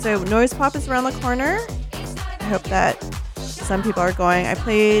So Noise Pop is around the corner. I hope that some people are going. I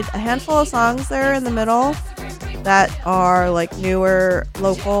played a handful of songs there in the middle that are like newer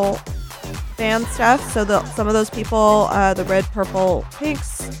local band stuff. So some of those people, the Red, Purple,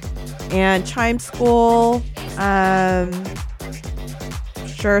 Pinks, and Chime School.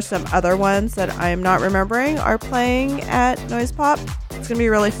 Sure, some other ones that I'm not remembering are playing at Noise Pop. It's gonna be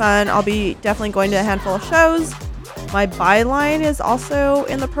really fun. I'll be definitely going to a handful of shows. My byline is also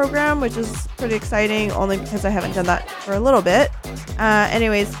in the program, which is pretty exciting, only because I haven't done that for a little bit.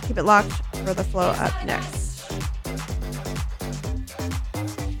 Anyways, keep it locked for the flow up next.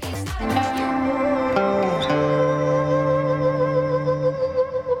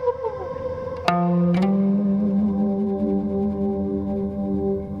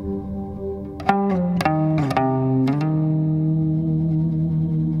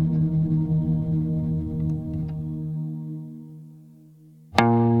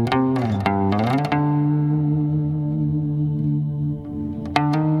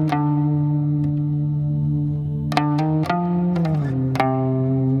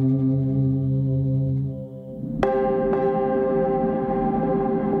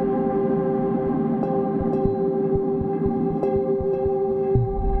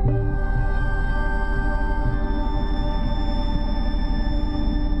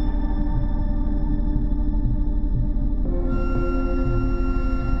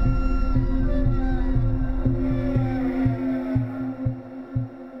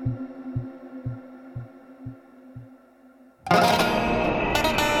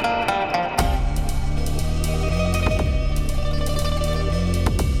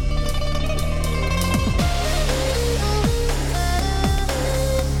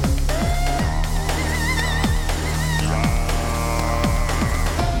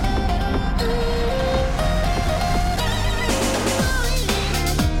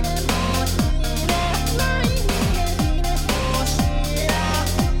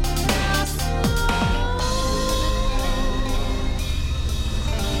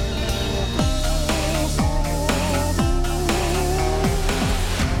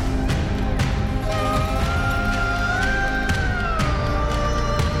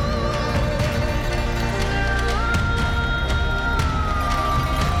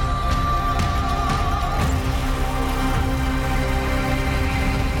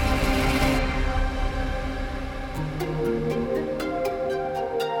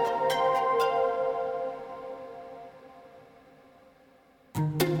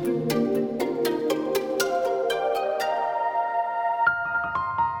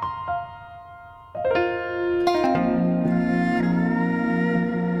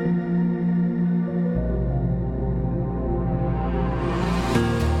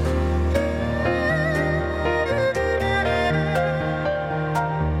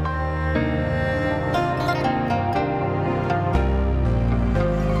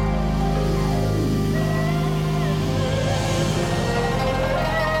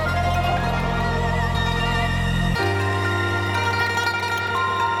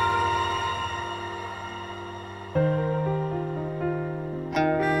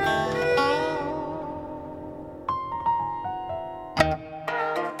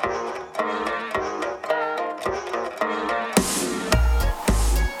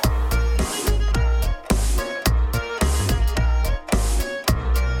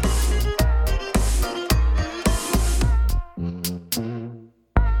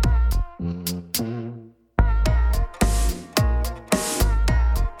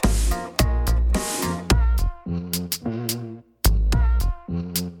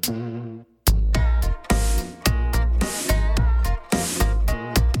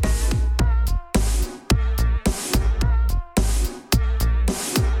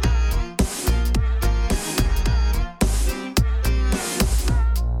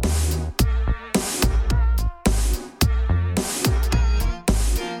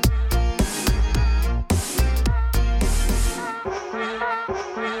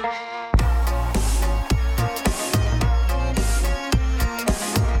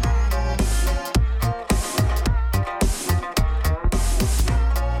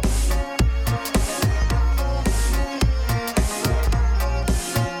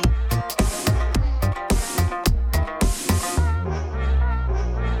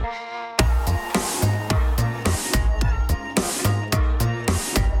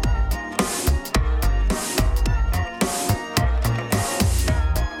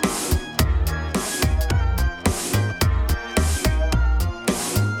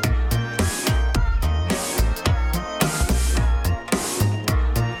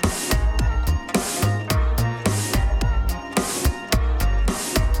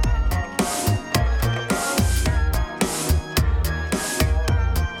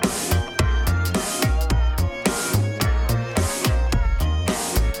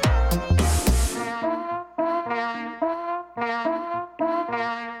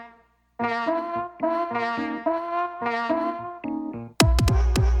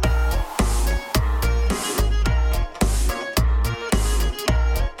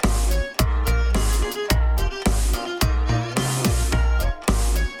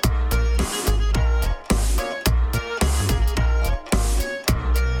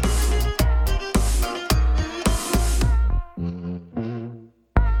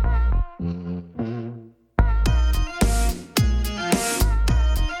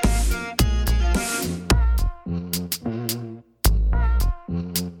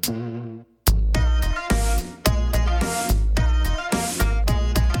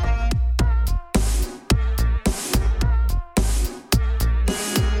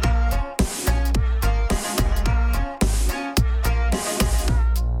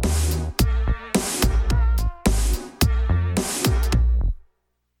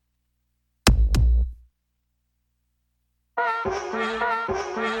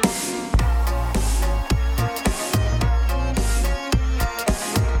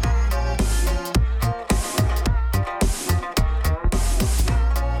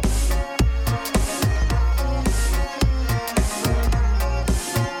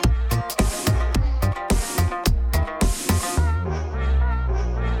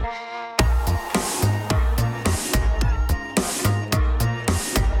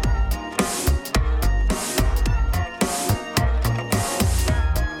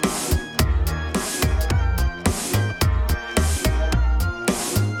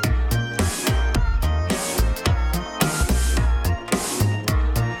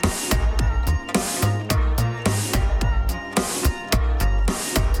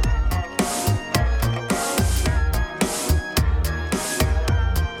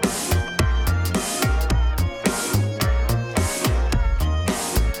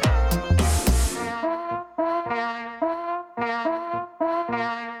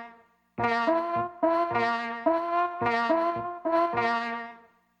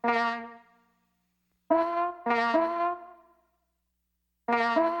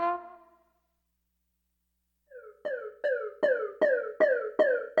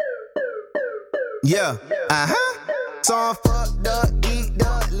 Yeah, So I'm fucked up, geeked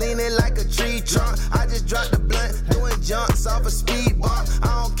up, leaning like a tree trunk. I just dropped the blunt, doing jumps off a speed bump.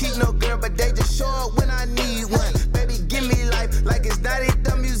 I don't keep no girl, but they just show up when I need one. Baby, give me life like it's not at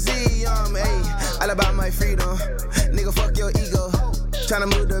the museum. Ayy, all about my freedom. Nigga, fuck your ego.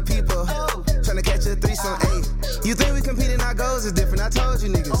 Tryna move the people, tryna catch a threesome. Ayy, you think we compete in our goals? It's different. I told you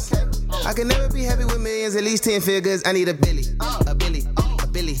niggas. I can never be happy with millions, at least 10 figures. I need a Billy, a Billy, a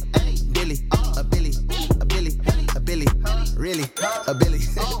Billy, Billy, a Billy, a Billy, a Billy, really, a Billy,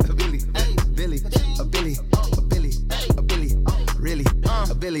 a Billy, Billy, a Billy, a Billy, a Billy, really,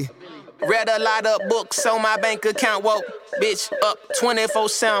 a Billy. Read a lot of books on my bank account, woke. Bitch up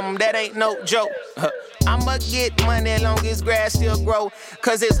 24/7, that ain't no joke. I'ma get money long as grass still grow.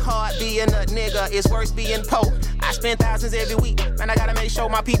 Cause it's hard being a nigga, it's worse being po. I spend thousands every week, man, I gotta make sure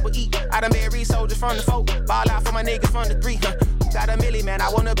my people eat. I done married soldiers from the 4, ball out for my niggas from the 3. Got a milli, man, I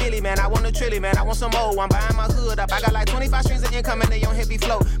want a Billy, man, I want a trilly, man, I want some more. I'm buying my hood up, I got like 25 streams of income and they on heavy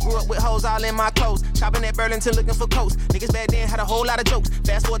flow. Grew up with hoes all in my clothes, shopping at Burlington looking for coats. Niggas back then had a whole lot of jokes.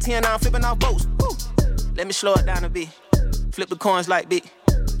 Fast forward 10, now I'm flipping off boats. Woo. Let me slow it down a bit. Flip the coins like big.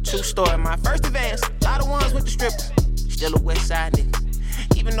 True story, my first advance, a lot of ones with the strippers. Still a west side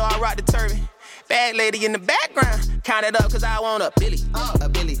nigga, even though I rock the turban. Bad lady in the background, count it up cause I want a Billy. A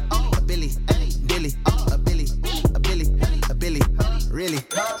Billy, a Billy, Billy, a Billy, a Billy, a Billy, really,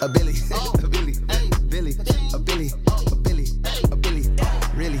 a Billy, a Billy, Billy, a Billy, a Billy, a Billy,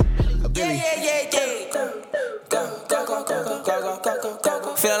 really, a Billy. Go.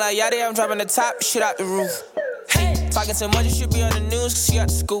 Feeling like Yachty, I'm dropping the top, shit out the roof. Talking so much, you should be on the news, cause you got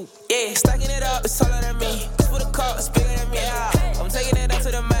the scoop. Yeah, stacking it up, it's taller than me. Just put a car, it's bigger than me. I'm taking it up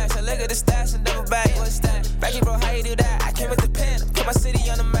to the max, I look at the stash and double back. What's that? Back here, bro, how you do that? I came with the pen, put my city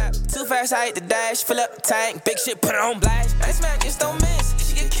on the map. Too fast, I hit the dash, fill up the tank. Big shit, put it on blast. Nice man, just don't miss,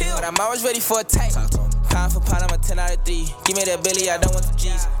 she get killed. But I'm always ready for a take. Pound for pound, I'm a 10 out of 3. Give me that Billy, I don't want the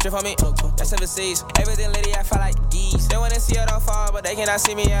G's. Drip on me, that's 7 C's. Everything litty, I feel like geese. They wanna see it all fall, but they cannot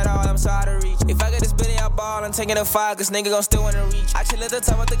see me at all. I'm so out of reach. If I get this Billy, I ball, I'm taking a 5, cause nigga gon' still wanna reach. I chill at the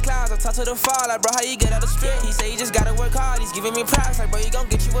top of the clouds, I talk to the fall. Like, bro, how you get out of strip? He say he just gotta work hard, he's giving me props. Like, bro, you gon'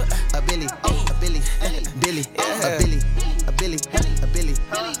 get you a Billy, a Billy, Billy, a Billy, a Billy, a Billy,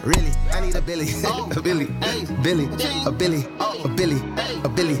 really, I need a Billy, a Billy, Billy, a Billy, a Billy, a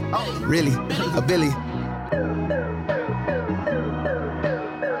Billy, really, a Billy.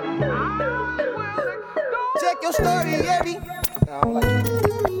 Check your story, Abby.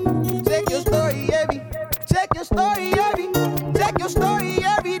 Check your story, Abby. Check your story, Abby. Check your story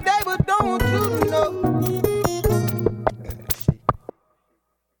every day, but don't want you to know.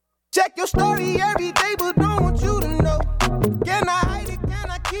 Check your story every day, but don't want you to know. Can I hide it? Can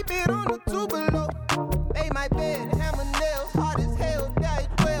I keep it on the 2 below? Lay my bed, hammer nails, hard as hell, die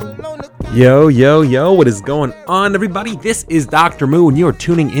 12 on the. Yo, what is going on, everybody? This is Dr. Moo, and you are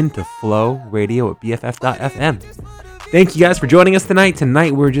tuning into Flow Radio at BFF.FM. Thank you guys for joining us tonight.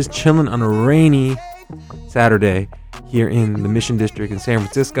 Tonight, we're just chilling on a rainy Saturday here in the Mission District in San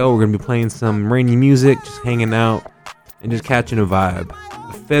Francisco. We're going to be playing some rainy music, just hanging out, and just catching a vibe.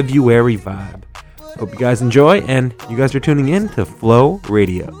 A February vibe. Hope you guys enjoy, and you guys are tuning in to Flow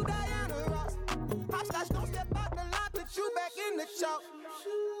Radio.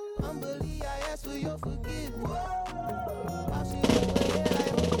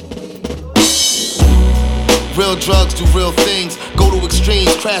 Real drugs do real things, go to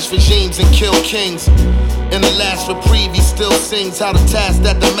extremes, crash regimes and kill kings. In the last reprieve, he still sings how the task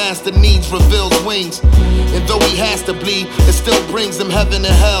that the master needs reveals wings. And though he has to bleed, it still brings him heaven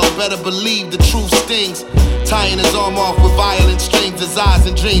and hell. Better believe the truth stings. Tying his arm off with violent strings, his eyes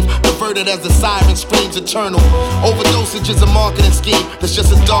and dreams perverted as the siren screams eternal. Overdosage is a marketing scheme that's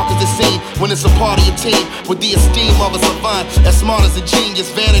just as dark as it seems when it's a part of your team. With the esteem of a savant, as smart as a genius,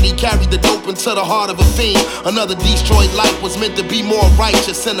 vanity carried the dope into the heart of a fiend. Another destroyed life was meant to be more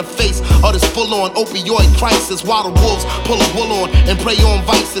righteous in the face of this full-on opioid crisis. While the wolves pull a wool on and prey on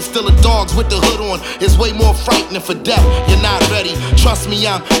vices, still the dogs with the hood on is way more frightening for death. You're not ready. Trust me,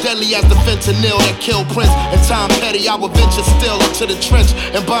 I'm deadly as the fentanyl that killed Prince. And Tom Petty, I will venture still into the trench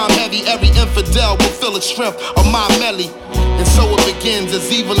and bomb heavy. Every infidel will feel the strength of my melly. And so it begins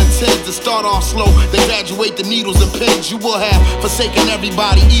as evil intends to start off slow, then graduate the needles and pins. You will have forsaken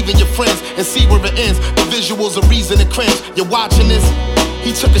everybody, even your friends, and see where it ends. The visuals are reason to cringe. You're watching this?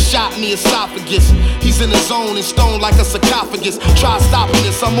 He took a shot in the esophagus. He's in his zone and stoned like a sarcophagus. Try stopping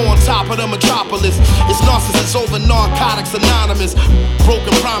this, I'm on top of the metropolis. It's narcissists over narcotics anonymous.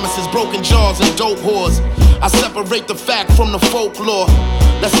 Broken promises, broken jaws, and dope whores. I separate the fact from the folklore.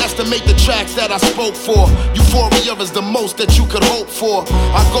 Let's estimate the tracks that I spoke for. Euphoria is the most that you could hope for.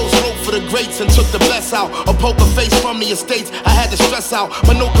 I ghost wrote for the greats and took the best out. A poker face from the estates, I had to stress out.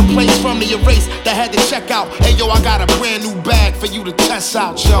 But no complaints from the erase that had to check out. Hey yo, I got a brand new bag for you to test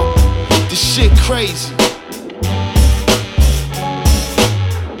out, yo. This shit crazy.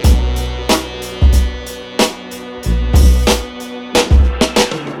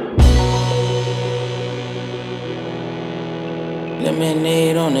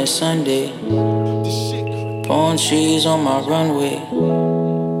 Lemonade on a Sunday, palm trees on my runway,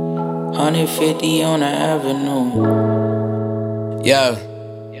 150 on the avenue. Yeah.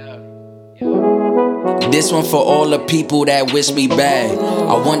 This one for all the people that wish me bad.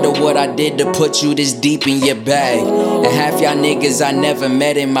 I wonder what I did to put you this deep in your bag. And half y'all niggas I never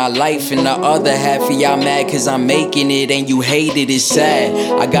met in my life, and the other half of y'all mad cause I'm making it and you hate it, it's sad.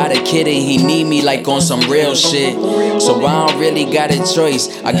 I got a kid and he need me like on some real shit. So I don't really got a choice,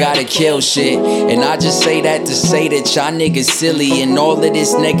 I gotta kill shit. And I just say that to say that y'all niggas silly, and all of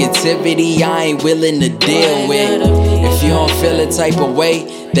this negativity I ain't willing to deal with. If you don't feel a type of way,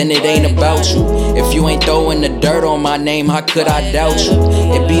 then it ain't about you. If you ain't throwing the dirt on my name, how could I doubt you?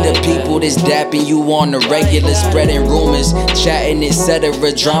 It be the people that's dapping you on the regular, spreading rumors, chatting, etc.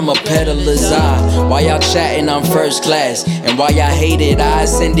 Drama peddlers, while y'all chatting, I'm first class. And while y'all hate it, I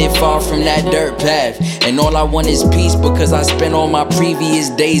ascended far from that dirt path. And all I want is peace, because I spent all my previous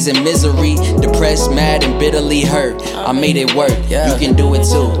days in misery, depressed, mad, and bitterly hurt. I made it work, you can do it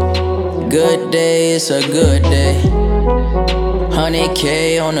too. Good day, it's a good day.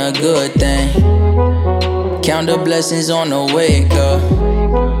 100K on a good thing. Count the blessings on the wake up.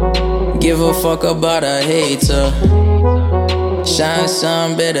 Give a fuck about a hater. Shine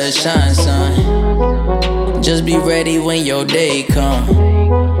sun, better shine sun. Just be ready when your day come.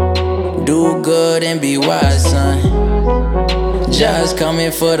 Do good and be wise, son. Just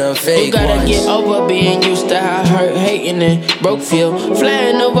coming for the fake You gotta ones. get over being used to how hurt, hating, and broke feel.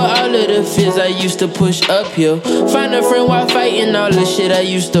 Flying over all of the fears I used to push uphill. Find a friend while fighting all the shit I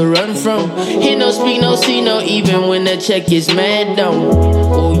used to run from. Hear no, speak no, see no, even when the check is mad down.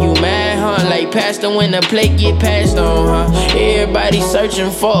 Oh, you mad, huh? Like pastor when the plate get passed on, huh? Everybody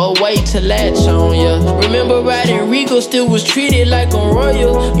searching for a way to latch on, yeah. Remember riding Regal, still was treated like I'm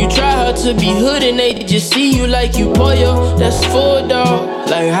royal. You try hard to be hood and they just see you like you Pollo. That's full dog.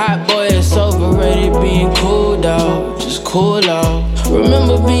 Like hot boy, it's overrated being cool, dog. Just cool off.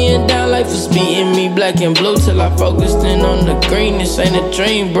 Remember being down, life was beating me black and blue till I focused in on the green. This ain't a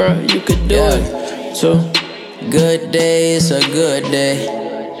dream, bro. You could do it. So, good day, it's a good day.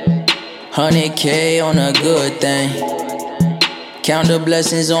 100K on a good thing. Count the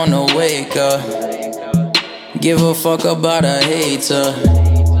blessings on the wake up. Give a fuck about a hater.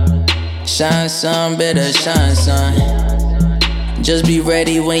 Shine sun, better shine sun. Just be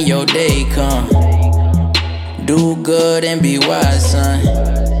ready when your day come. Do good and be wise, son.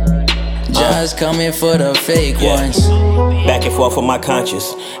 Just coming for the fake ones. Back and forth with my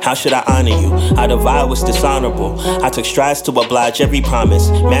conscience. How should I honor you? I divide what's dishonorable. I took strides to oblige every promise.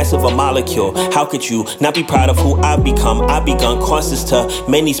 Massive a molecule. How could you not be proud of who I've become? I've begun courses to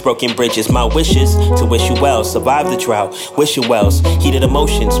mend these broken bridges. My wishes to wish you well. Survive the drought. Wish you wells. Heated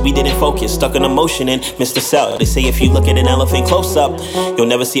emotions. We didn't focus. Stuck in emotion and Mr. Cell. They say if you look at an elephant close up, you'll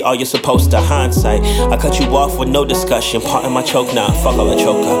never see all you're supposed to. Hindsight. I cut you off with no discussion. Part in my choke now. Fuck all I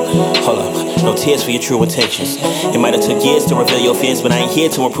choke up. Hold up. No tears for your true intentions. It might have took years to reveal your fears, but I ain't here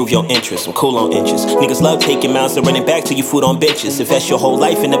to improve your interests. I'm cool on inches. Niggas love taking mounds and running back to you food on benches. Invest your whole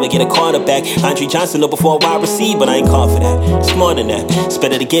life and never get a quarterback. Andre Johnson know before a wide receive, but I ain't called for that. It's more than that. It's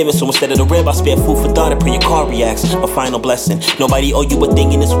better to give it, so instead of the rib, I spare food for thought and pray your car reacts. My final blessing. Nobody owe you a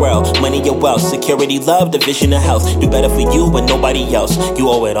thing in this world. Money, your wealth, security, love, division, and health. Do better for you and nobody else. You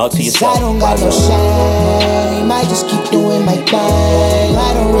owe it all to yourself. I don't got no shame. I just keep doing my thing.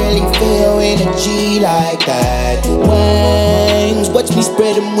 I don't really feel energy like that. Wings, watch me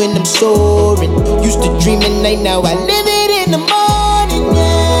spread them when I'm soaring. Used to dream at night, now I live it in the morning,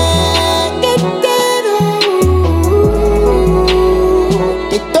 yeah.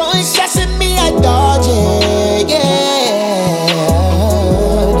 They throwing shots at me, I dodge it, yeah.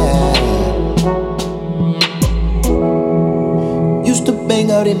 Used to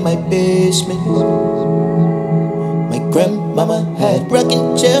bang out in my basement. My grandmama had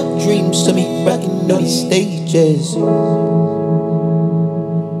rockin' chair dreams of me rockin' on these stages.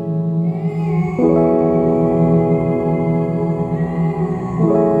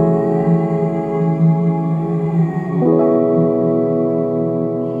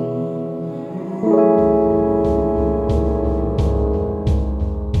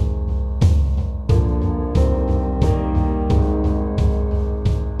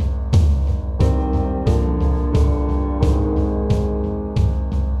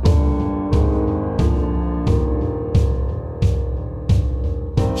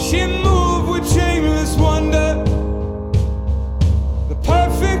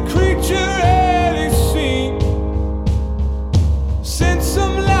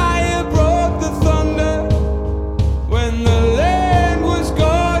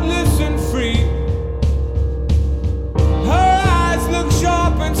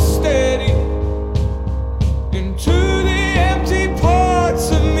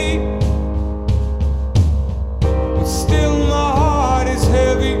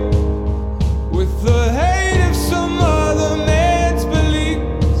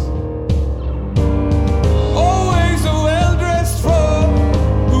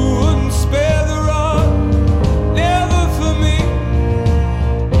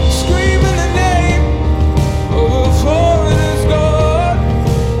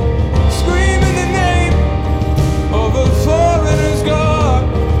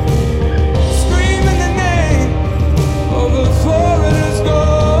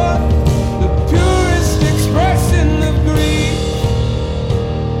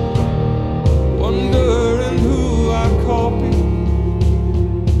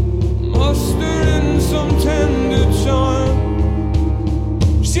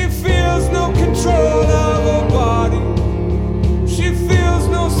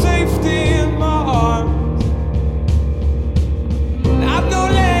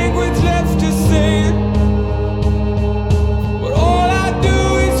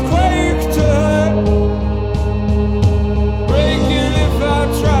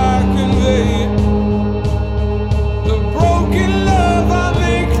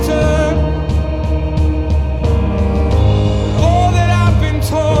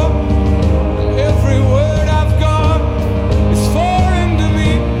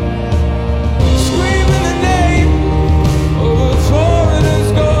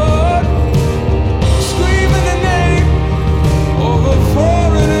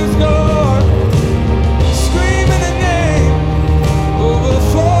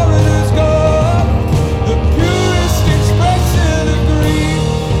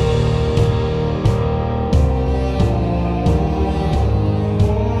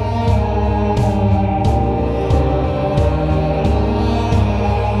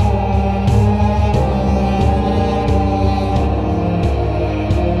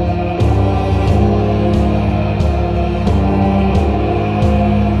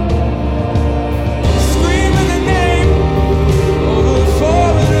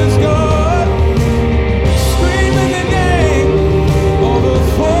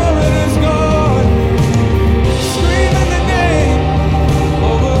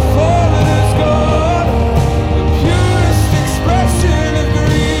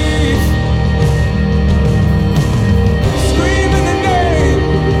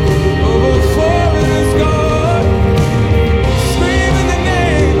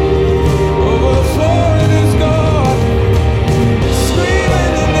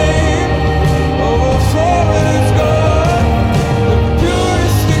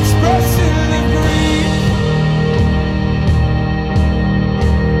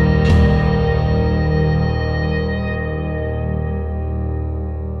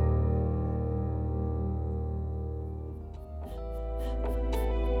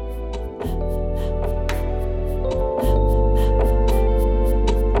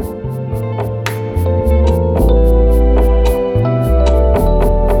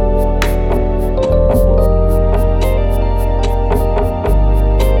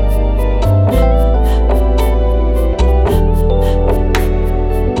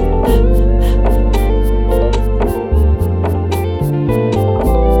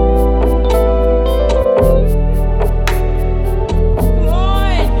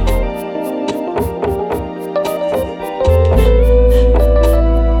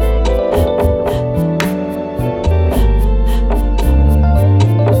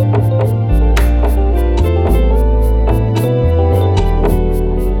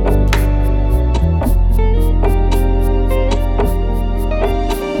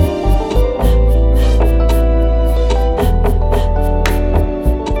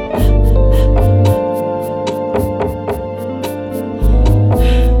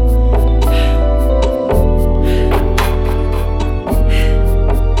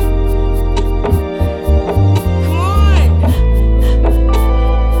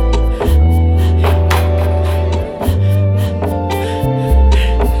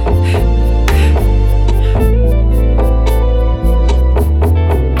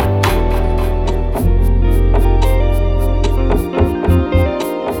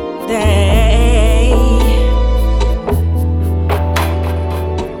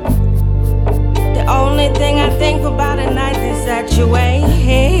 you ain't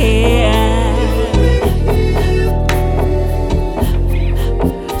here.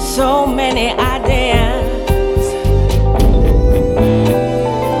 So many ideas,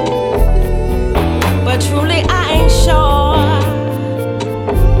 but truly I ain't sure.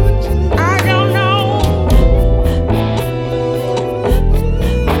 I don't know.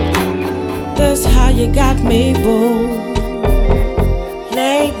 That's how you got me, boo.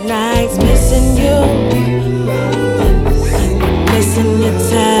 Late nights missing you, missing your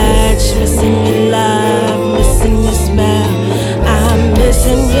touch, missing your love, missing your smell. I'm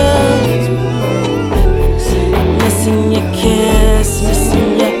missing you, missing your kiss, missing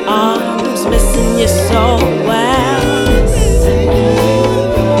your arms, missing you so well.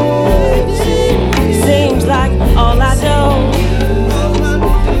 Seems like all I do.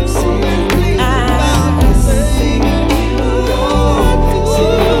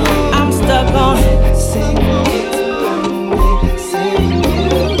 I'm stuck on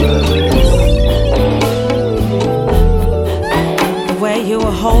the way you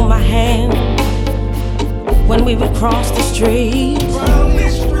would hold my hand when we would cross the street.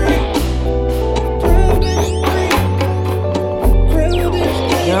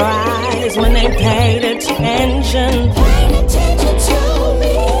 Your eyes when they paid attention. Paid attention to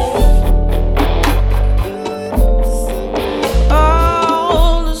me.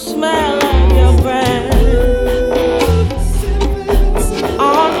 Oh, the smell of your breath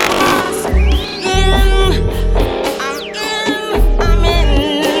on my skin. I'm in,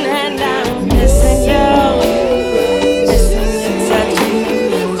 and I'm missing you. Missing your touch,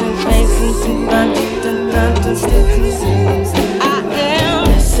 your face, I am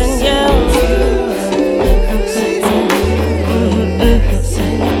missing you.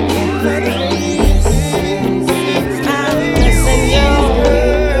 I'm missing you.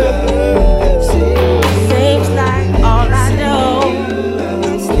 Seems like all I know.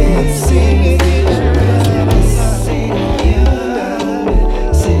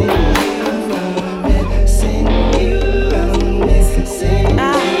 I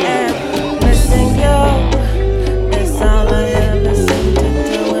am missing you. It's all I ever seem to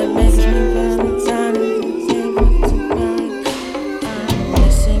do. It makes me feel tiny. I'm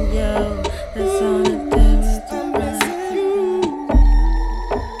missing you. It's all I do.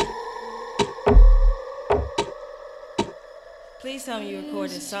 Please tell me you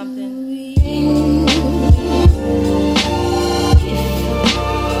recorded something.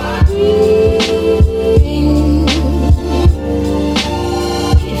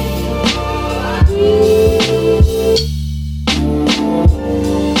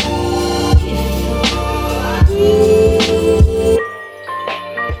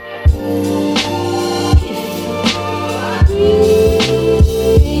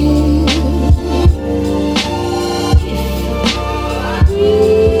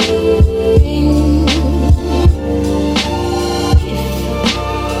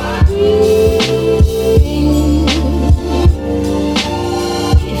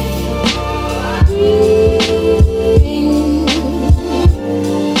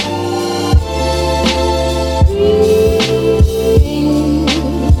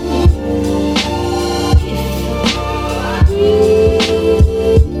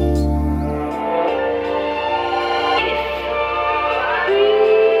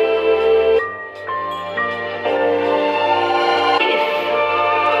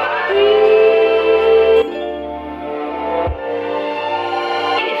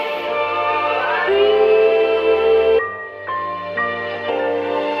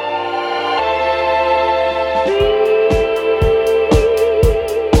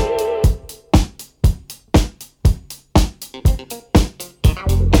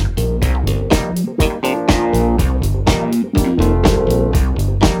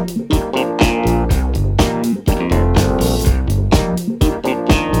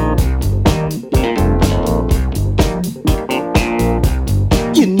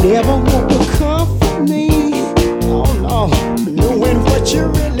 You never want to comfort me, oh no, knowing what you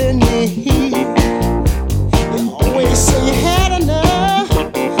really need. You always say you had enough,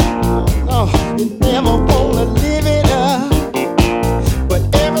 oh no, you never want to live it up. But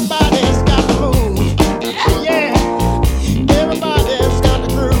everybody's got the move, yeah, everybody's got the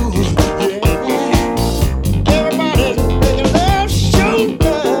groove, yeah. Everybody's making love, shoot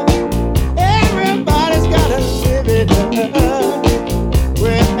love, everybody's got to live it up.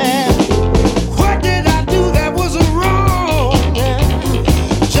 Well,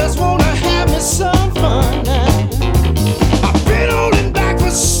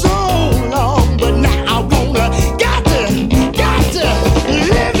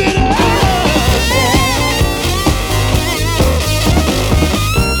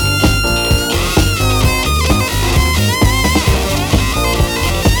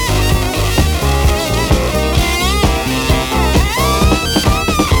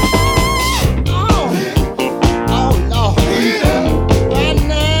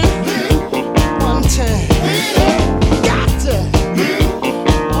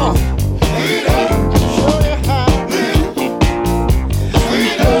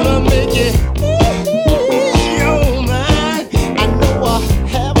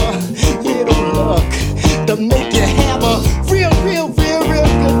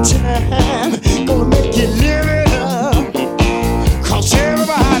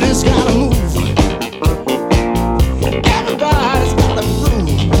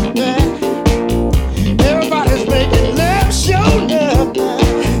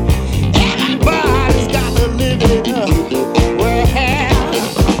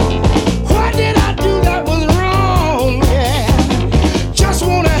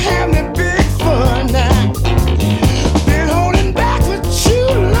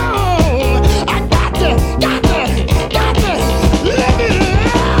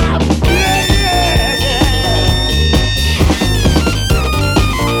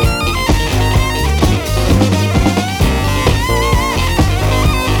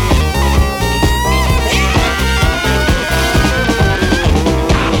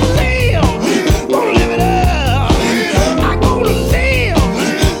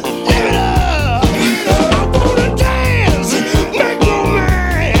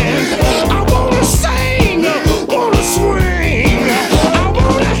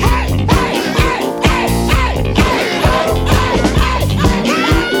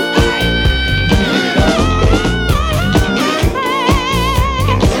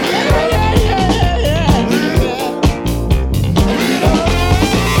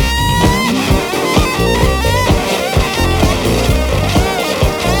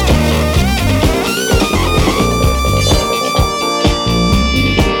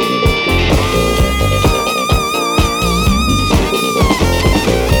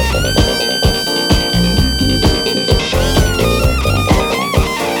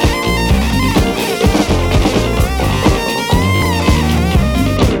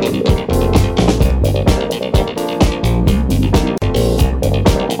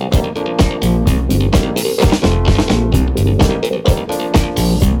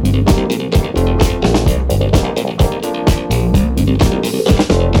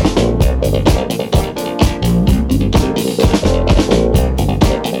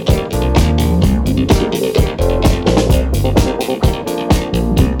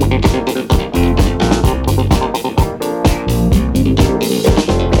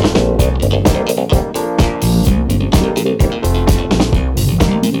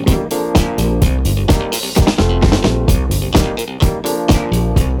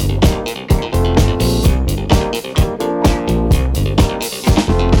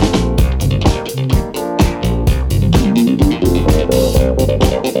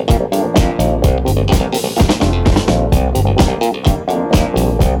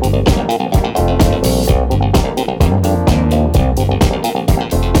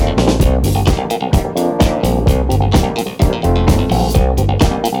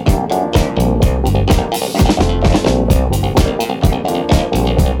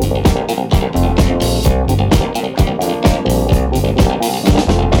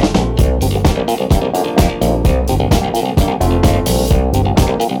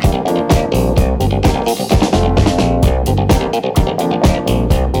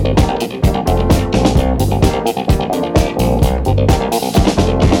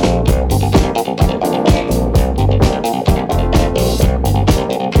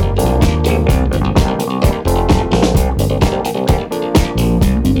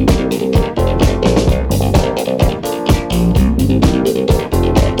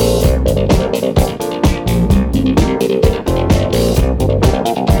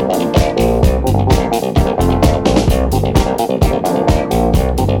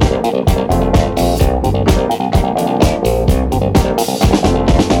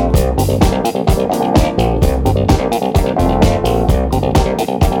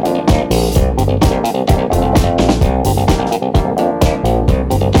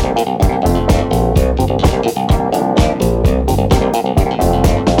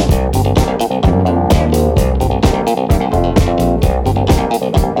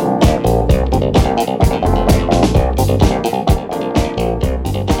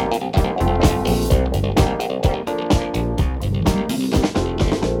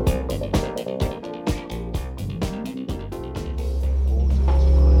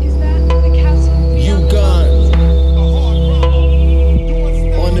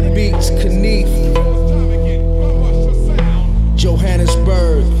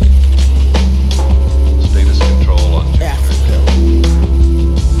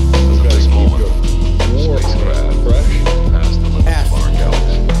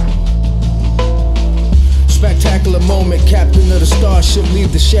 spaceship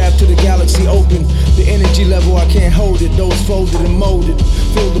leave the shaft to the galaxy open. The energy level, I can't hold it. Those folded and molded.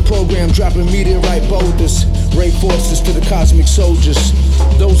 Fill the program, dropping meteorite boulders. Ray forces to the cosmic soldiers.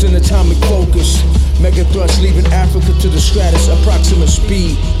 Those in atomic focus. Mega thrust leaving Africa to the stratus. Approximate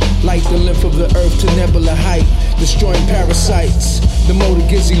speed. Light the length of the earth to nebula height. Destroying parasites. The motor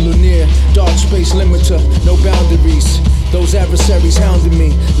Gizzy Lunar. Dark space limiter. No boundaries. Those adversaries hounding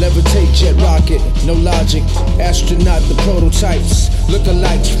me. Levitate jet rocket. No logic. Astronaut the prototypes.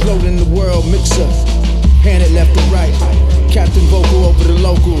 Lookalikes float in the world mixer. Hand it left to right. Captain vocal over the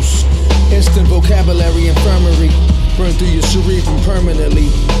locals. Instant vocabulary infirmary. Burn through your cerebrum permanently.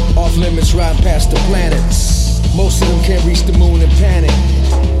 Off limits riding past the planets. Most of them can't reach the moon and panic.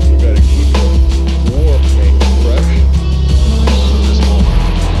 You better keep your war paint fresh. At this moment,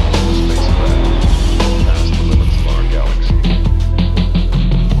 the spacecraft past the limits of our galaxy.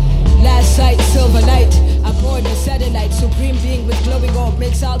 Last sight, silver light. Aboard a satellite, supreme being with glowing orb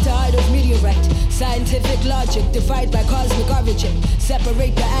makes aldehyde of meteorite. Scientific logic, divide by cosmic origin.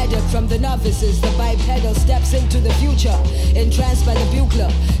 Separate the addict from the novices. The bipedal steps into the future, entranced by the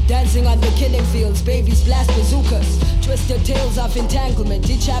bucla. Dancing on the killing fields, babies blast bazookas. Twisted tales of entanglement,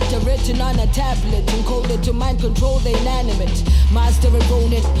 each chapter written on a tablet. Encoded to mind control the inanimate. Master and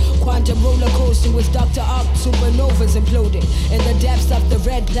Ronin, quantum roller coasting with Dr. Arc. Supernovas imploding in the depths of the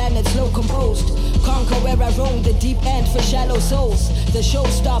red planet, slow composed. Conquer where I roam, the deep end for shallow souls. The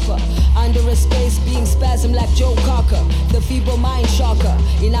showstopper, under a space being spasm like Joe Cocker. The feeble mind shocker,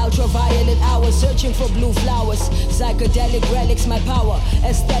 in ultraviolet hours, searching for blue flowers. Psychedelic relics, my power,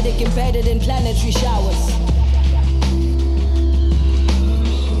 aesthetic embedded in planetary showers.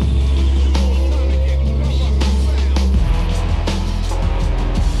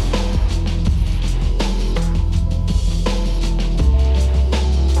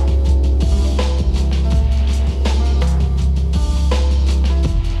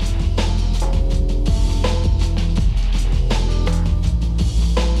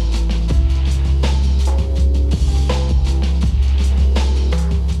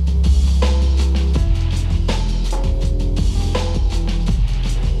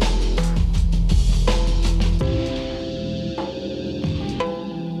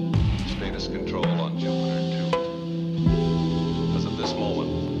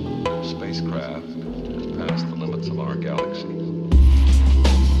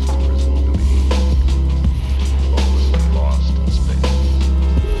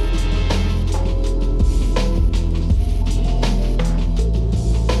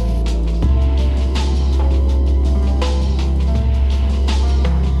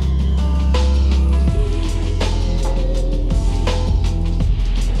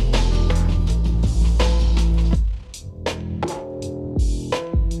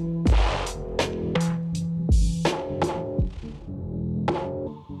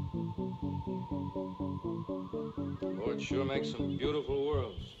 Sure makes some beautiful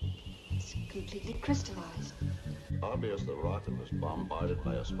worlds. It's completely crystallized. Obvious the rocket was bombarded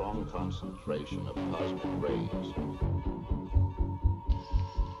by a strong concentration of cosmic rays.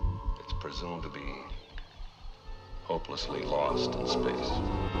 It's presumed to be hopelessly lost in space.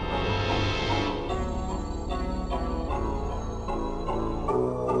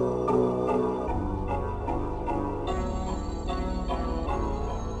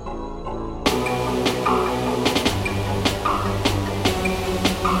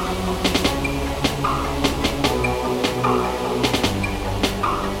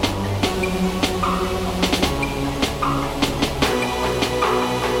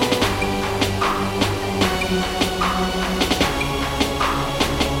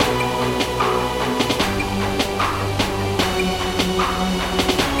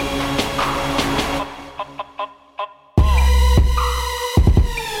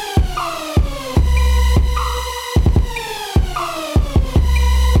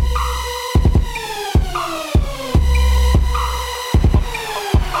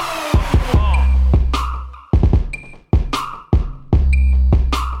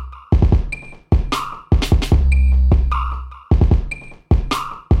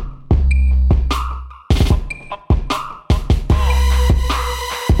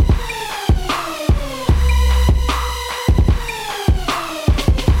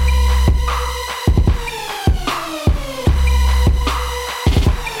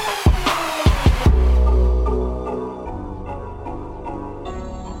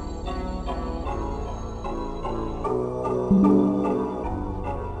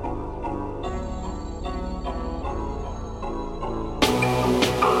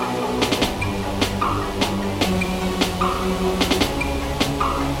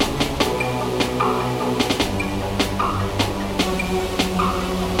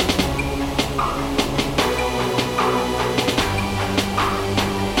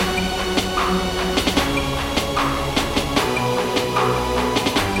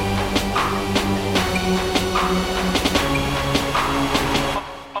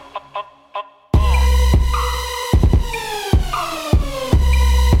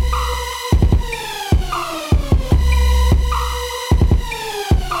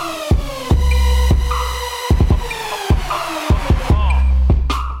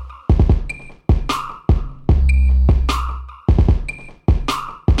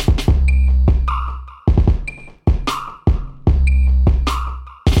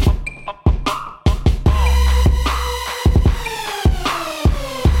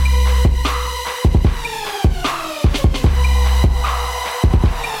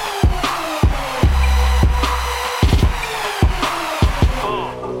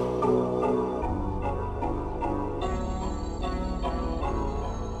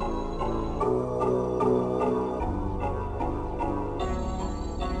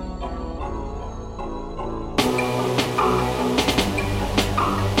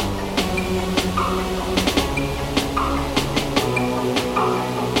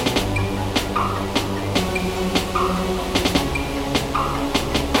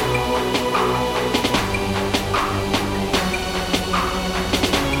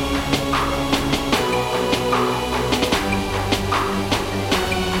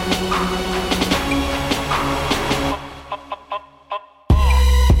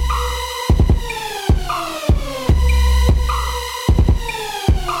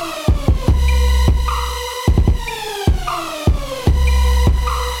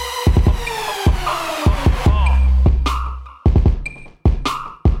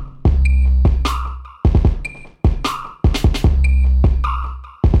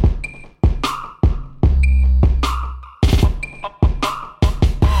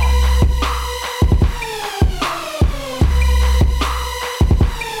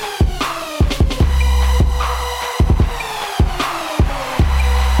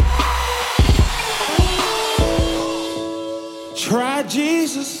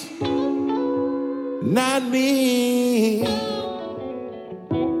 not me.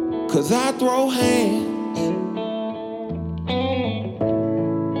 'Cause I throw hands.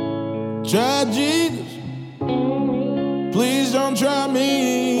 Try Jesus, please don't try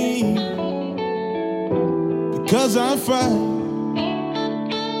me, because I'm fine.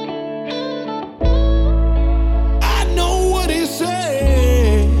 I know what he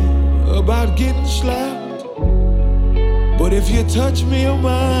said about getting slapped, but if you touch me or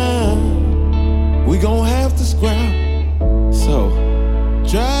mine, we gon' have to scrap. So,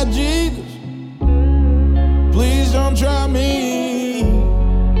 try Jesus, please don't try me,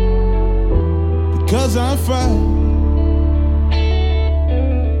 because I'm fine.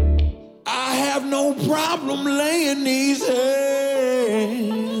 I have no problem laying these hands.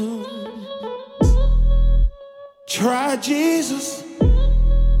 Try Jesus,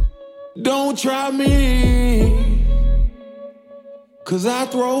 don't try me, 'cause I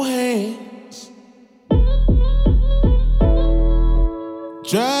throw hands.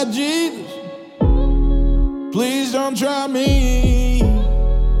 Try Jesus, please don't try me,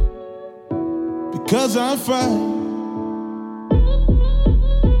 because I'm fine.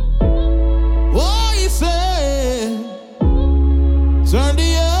 Oh, you said, turn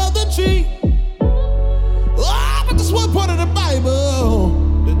the other cheek. Oh, but that's one part of the Bible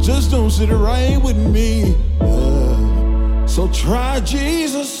that just don't sit right with me. So try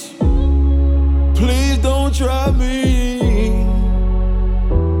Jesus, please don't try me,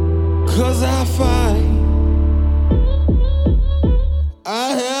 'cause I find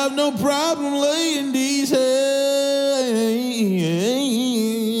I have no problem laying these hands.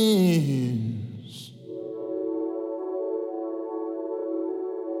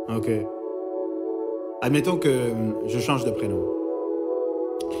 Ok. Admettons que je change de prénom.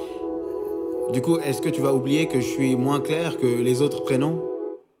 Du coup, est-ce que tu vas oublier que je suis moins clair que les autres prénoms?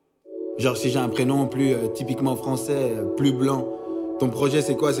 Genre, si j'ai un prénom plus typiquement français, plus blanc, ton projet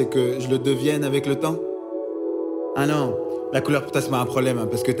c'est quoi? C'est que je le devienne avec le temps? Ah non, la couleur pour toi c'est pas un problème, hein,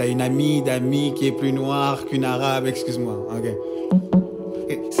 parce que t'as une amie d'amis qui est plus noire qu'une arabe, excuse-moi. Ok.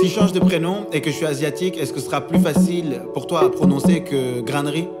 Et si je change de prénom et que je suis asiatique, est-ce que ce sera plus facile pour toi à prononcer que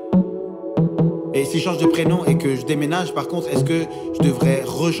grainerie? Et si je change de prénom et que je déménage, par contre, est-ce que je devrais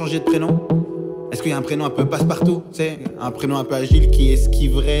rechanger de prénom? Est-ce qu'il y a un prénom un peu passe-partout, tu sais, un prénom un peu agile qui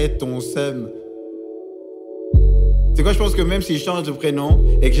esquiverait ton seum? C'est quoi, je pense que même si je change de prénom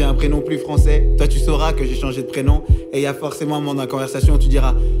et que j'ai un prénom plus français, toi tu sauras que j'ai changé de prénom et il y a forcément un moment dans la conversation où tu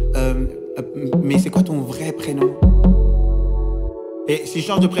diras mais c'est quoi ton vrai prénom? Et si je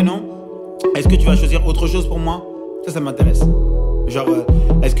change de prénom, est-ce que tu vas choisir autre chose pour moi? Ça m'intéresse. Genre,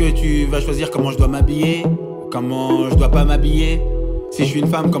 est-ce que tu vas choisir comment je dois m'habiller? Comment je dois pas m'habiller? Si je suis une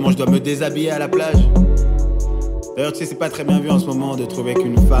femme, comment je dois me déshabiller à la plage? D'ailleurs, tu sais, c'est pas très bien vu en ce moment de trouver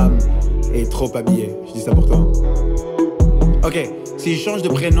qu'une femme est trop habillée. Je dis ça pour toi. Ok, si je change de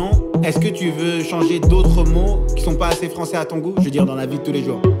prénom, est-ce que tu veux changer d'autres mots qui sont pas assez français à ton goût? Je veux dire, dans la vie de tous les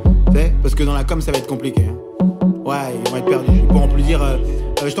jours. Tu sais, parce que dans la com, ça va être compliqué. Hein. Ouais, ils vont être perdus. Ils pourront plus dire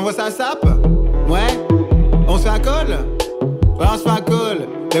je t'envoie ça à SAP? Ouais? On se fait un call? Ouais, on se fait un call.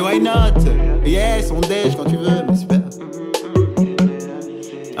 Mais why not? Yes, on déj quand tu veux. Mais super.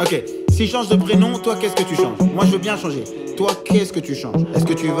 Ok, si je change de prénom, toi, qu'est-ce que tu changes? Moi, je veux bien changer. Toi, qu'est-ce que tu changes? Est-ce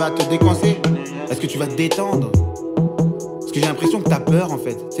que tu vas te décoincer? Est-ce que tu vas te détendre? Parce que j'ai l'impression que t'as peur, en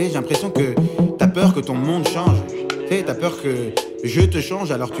fait. Tu sais, j'ai l'impression que t'as peur que ton monde change. Tu sais, t'as peur que je te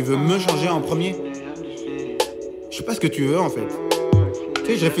change, alors tu veux me changer en premier. Je sais pas ce que tu veux, en fait.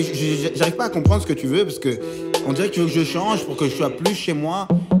 Tu sais, j'arrive pas à comprendre ce que tu veux, parce que on dirait que tu veux que je change pour que je sois plus chez moi.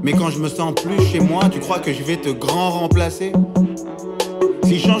 Mais quand je me sens plus chez moi, tu crois que je vais te grand remplacer?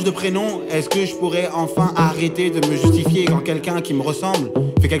 Si je change de prénom, est-ce que je pourrais enfin arrêter de me justifier quand quelqu'un qui me ressemble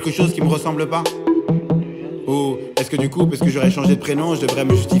fait quelque chose qui me ressemble pas? Ou est-ce que du coup, parce que j'aurais changé de prénom, je devrais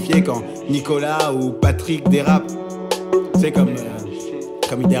me justifier quand Nicolas ou Patrick dérapent? Tu sais, comme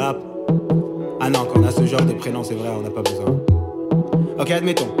ils dérapent. Ah non, quand on a ce genre de prénom, c'est vrai, on n'a pas besoin. Ok,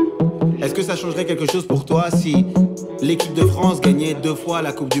 admettons. Est-ce que ça changerait quelque chose pour toi si l'équipe de France gagnait 2 fois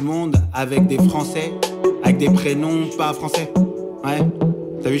la Coupe du Monde avec des Français, avec des prénoms pas français? Ouais.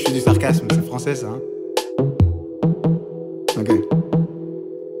 T'as vu, je fais du sarcasme, c'est français ça, hein? Ok.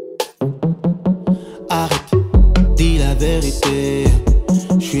 Arrête, dis la vérité.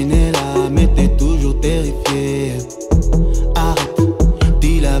 Je suis né là, mais t'es toujours terrifié. Arrête,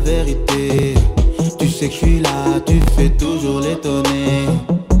 dis la vérité. Tu sais que je suis là, tu fais toujours l'étonner.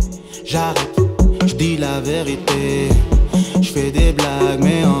 J'arrête, je dis la vérité. Je fais des blagues,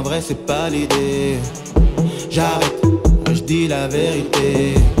 mais en vrai c'est pas l'idée. J'arrête, je dis la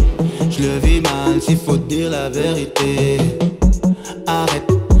vérité. Je le vis mal, s'il faut dire la vérité. Arrête,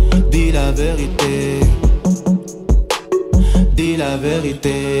 dis dis la vérité. Dis la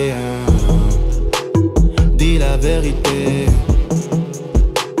vérité. Dis la vérité.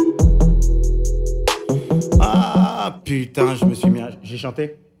 Ah putain, je me suis mis à... J'ai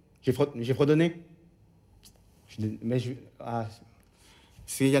chanté. J'ai fredonné. Mais je... Ah,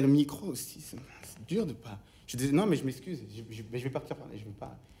 il y a le micro aussi. C'est dur de pas... Non, mais je m'excuse. Je vais partir par là. Je vais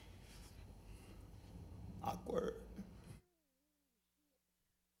pas... Awkward.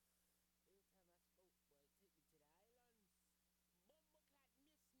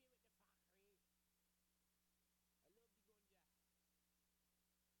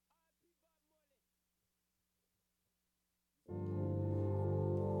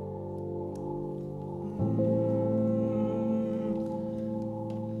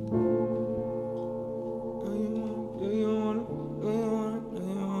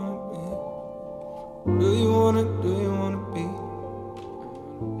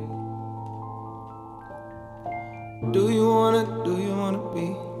 Do you wanna be? Do you wanna be?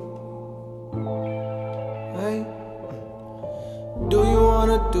 Hey, do you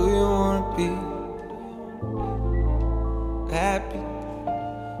wanna be happy?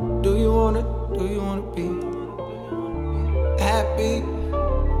 Do you wanna be happy?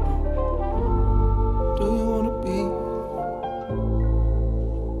 Do you wanna be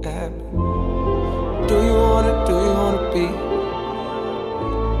happy? Do you wanna be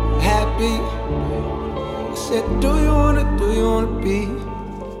happy? I said, do you wanna be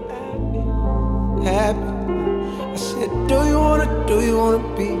happy? I said, do you wanna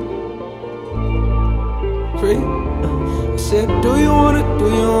be free? I said, do you wanna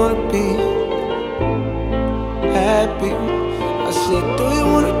be happy? I said, do you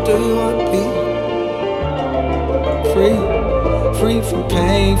wanna be free? Free from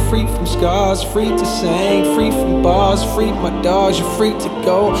pain, free from scars, free to sing, free from bars, free my dogs, you're free to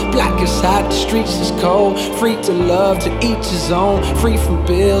go. Black is hot, the streets is cold, free to love, to each his own. Free from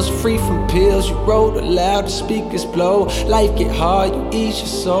bills, free from pills, you wrote aloud, the speakers blow. Life get hard, you ease your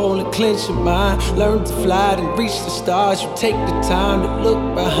soul and clench your mind. Learn to fly and reach the stars, you take the time to look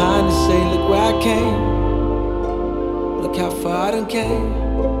behind and say, look where I came. Look how far I done came.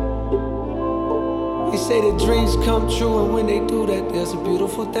 They say that dreams come true, and when they do that, there's a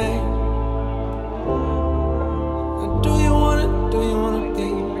beautiful thing. And do you wanna be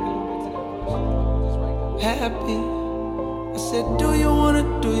happy? I said, do you wanna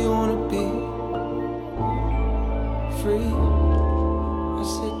be free? I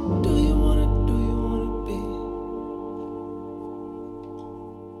said, do you wanna be?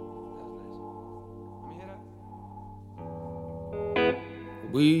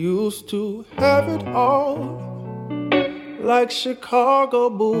 We used to have it all, like Chicago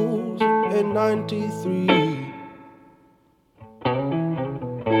Bulls in '93.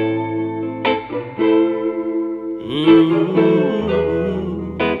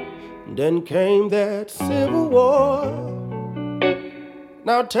 Then came that Civil War.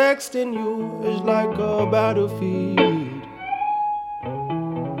 Now texting you is like a battlefield.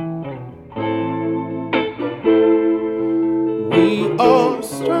 We are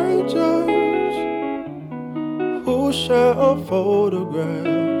strangers who share a photograph,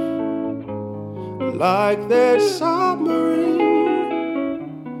 like that submarine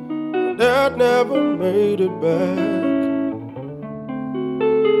that never made it back.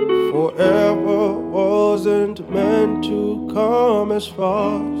 Forever wasn't meant to come as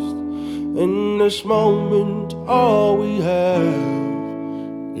fast. In this moment, all we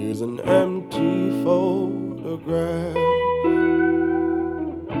have is an empty photograph.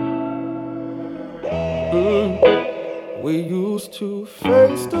 We used to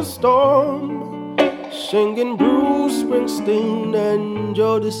face the storm, singing Bruce Springsteen and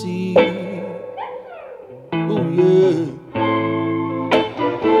Jodeci. Ooh yeah.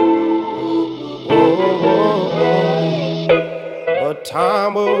 But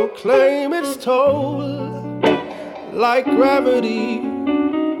time will claim its toll, like gravity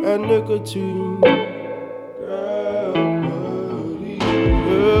and nicotine. Gravity,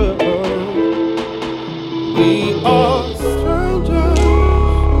 yeah. We are strangers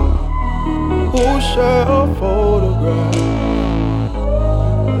who share a photograph,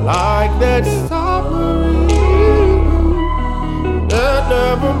 like that submarine that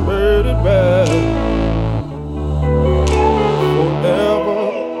never made it back. Forever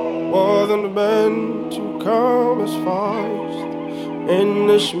wasn't meant to come as fast. In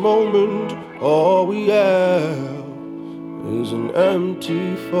this moment, all we have is an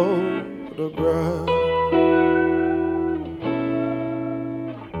empty photograph.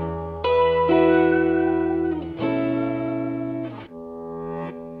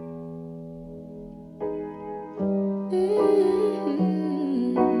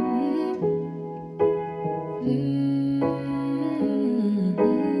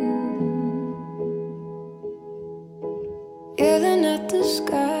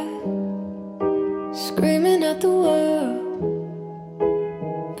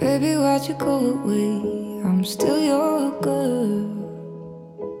 Baby, why'd you go away? I'm still your girl.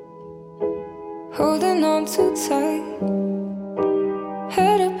 Holding on too tight,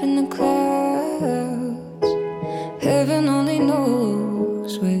 head up in the clouds. Heaven only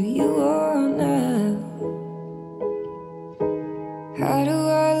knows where you are now. How do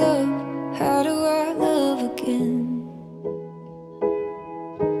I love again?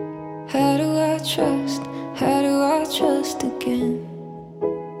 How do I trust again?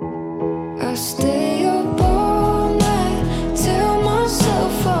 I stay up all night, tell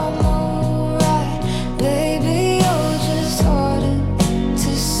myself I'm alright. Baby, you're just harder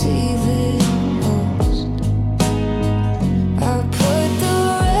to see than most. I put the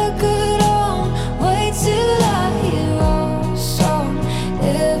record on, wait till I hear our song.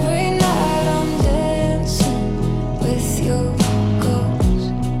 Every night I'm dancing with your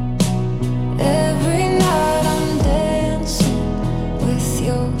ghost. Every night I'm dancing with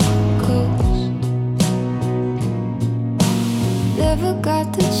your ghost. Never got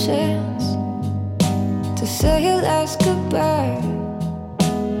the chance to say your last goodbye.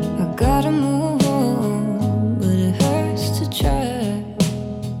 I gotta move on, but it hurts to try.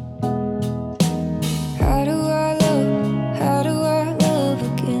 How do I love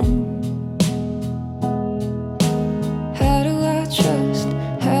again? How do I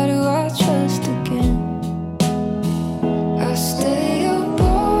trust again? I stay up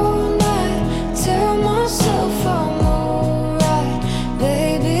all night, tell myself I'm alright.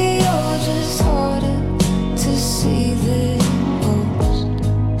 Baby, you're just harder to see than most.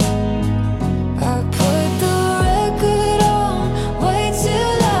 I put the record on, wait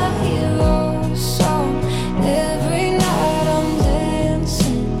till I hear our song. Every night I'm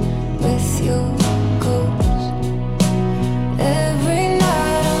dancing with your ghost. Every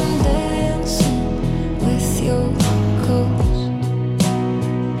night I'm dancing with your ghost.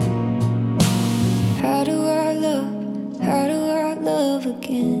 How do I love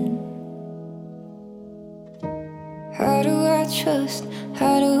again? How do I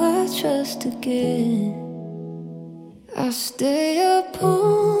trust again? I stay up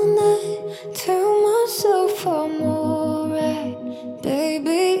all night, tell myself I'm alright.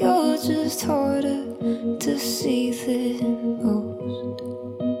 Baby, you're just harder to see than most.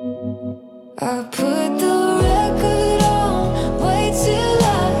 I put the record on, wait till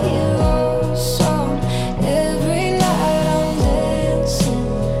I hear our song. Every night I'm dancing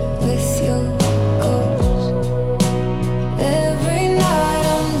with your ghost. Every night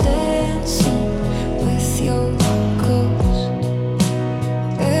I'm dancing with your ghost.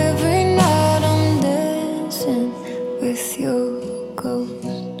 Every night I'm dancing with your ghost.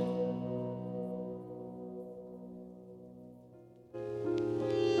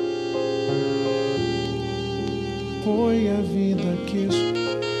 Foi a vida que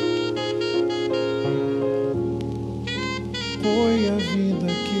foi a vida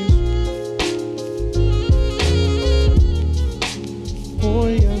que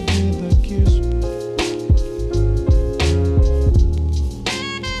foi a vida que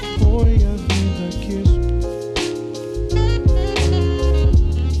foi a vida que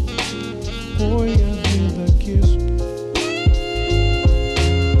foi a vida que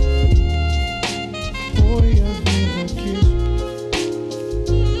foi a vida que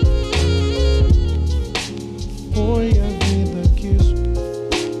foi a vida que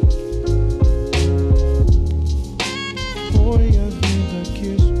foi a vida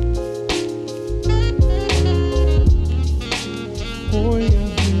que foi a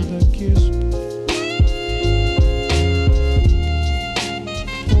vida que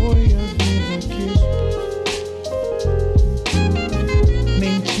foi a vida que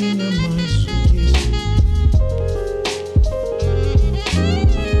nem tinha mais o que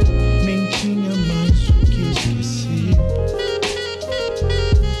nem tinha mais o que esquecer,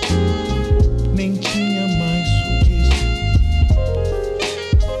 nem tinha mais o que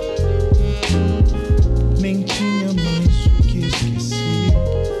nem tinha mais o que esquecer,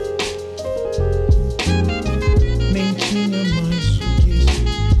 nem tinha mais o que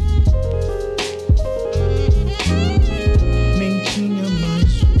nem tinha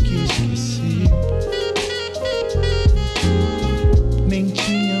mais o que esquecer, nem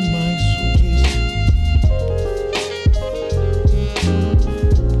tinha mais o que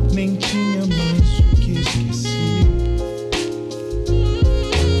nem tinha mais o que esquecer.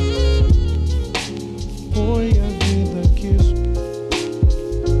 Foi a vida que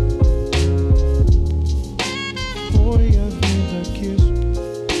foi a vida que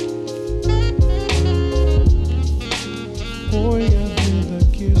foi a vida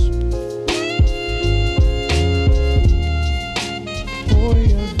que foi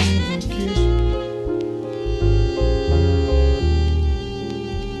a vida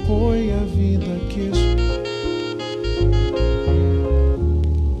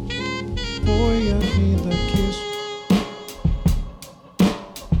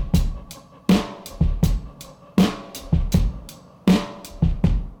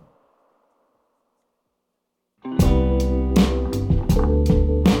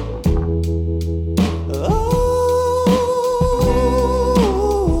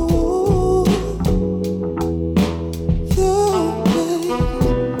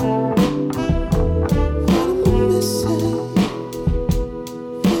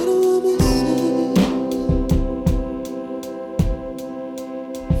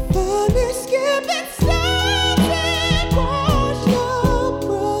skipping stones and wash your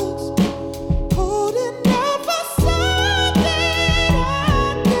brush, holding out for something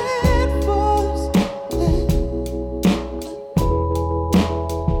I can't force.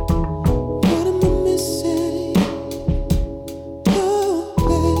 What am I missing? Oh,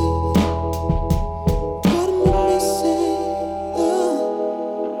 babe. What am I missing?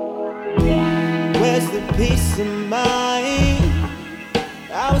 Where's the peace of mind?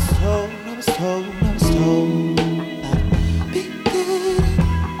 I was told I'd be good.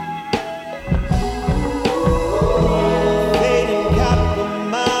 Fading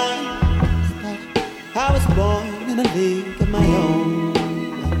compromise. I was born in a league of my own.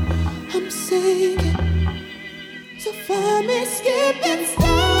 I'm singing, so find me skipping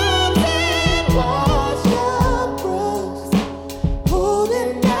stones and wash your brush,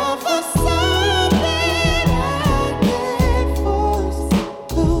 holding out for something I can't force.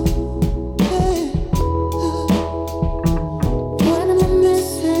 Oh, hey, what am I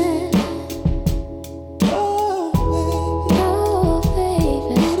missing? Oh,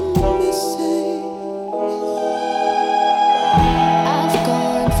 baby, what am I missing? I've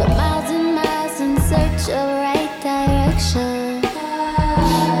gone for miles and miles in search of right direction.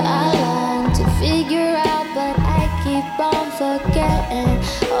 I long to figure out, but I keep on forgetting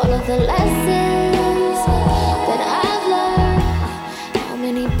all of the lessons that I've learned. How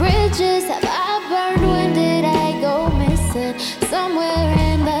many bridges have I burned? When did I go missing? Somewhere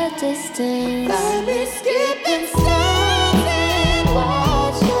in the distance. Find me skipping stones and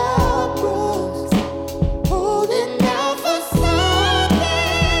watch your brush, holding out for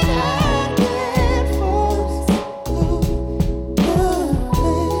something I can't force.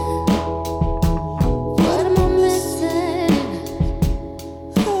 What am I missing?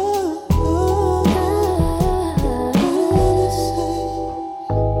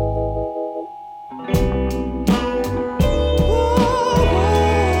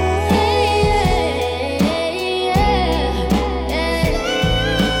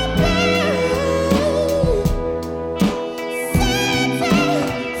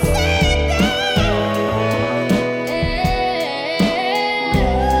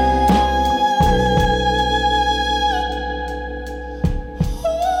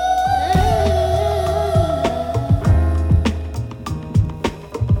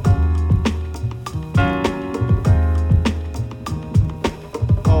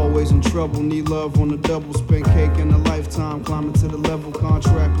 Always in trouble, need love on the double, spend cake in a lifetime, climbing to the level,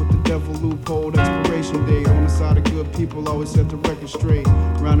 contract with the devil, loophole, expiration date, on the side of good people, always set the record straight,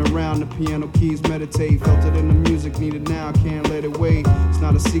 round and round the piano keys, meditate, felt it in the music, need it now, can't let it wait, it's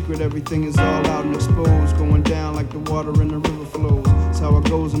not a secret, everything is all out and exposed, going down like the water in the river flows, it's how it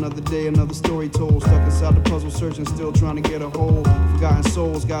goes, another day, another story told, stuck inside the puzzle, searching, still trying to get a hold, forgotten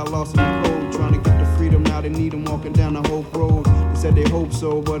souls, got lost in the cold, trying to get the freedom, now they need them, walking down the Hope Road, they said they hope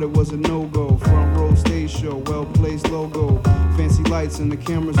so, but it was a no-go, front row stage show, well-placed logo, fancy lights and the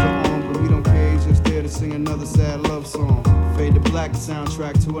cameras are on, but we don't care, he's just there to sing another sad love song, fade to black,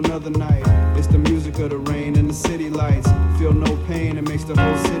 soundtrack to another night, it's the music of the rain and the city lights, feel no pain, it makes the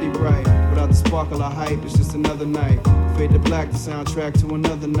whole city bright, without the sparkle of hype, it's just another night, fade to black, the soundtrack to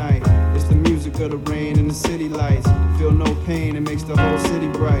another night, it's the music of the rain and the city lights, feel no pain, it makes the whole city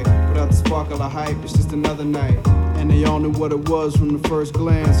bright, without the sparkle of hype, it's just another night, and they all knew what it was from the first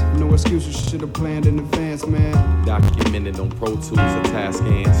glance, no excuses, should have planned in advance, man. Documented on Pro Tools, a task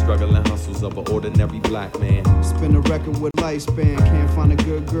hand, struggling hustles of an ordinary black man. Spin a record with lifespan, can't find a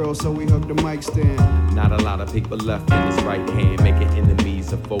good girl, so we hug the mic stand. Not a lot of paper left in his right hand, making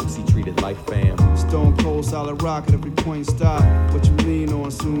enemies of folks he treated like fam. Stone cold, solid rock at every point stop, what you lean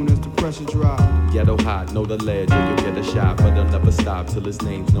on soon as the pressure drop. Ghetto hot, know the ledge, or you'll get a shot, but they'll never stop till his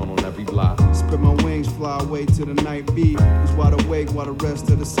name's known on every block. Spread my wings, fly away to the night beat, who's wide awake while the rest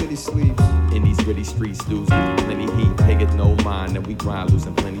of the city sleeps. In these gritty streets, dudes give you plenty heat, take it no mind, and we grind,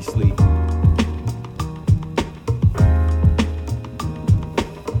 losing plenty sleep.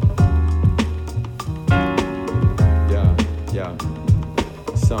 Yeah.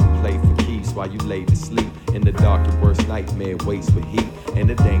 Some play for keeps while you lay to sleep. In the dark, your worst nightmare waits for heat. And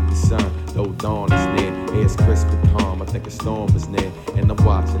it ain't the sun, though dawn is near. Air's crisp and calm, I think a storm is near. And I'm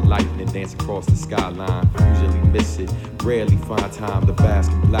watching lightning dance across the skyline. Usually miss it, rarely find time to bask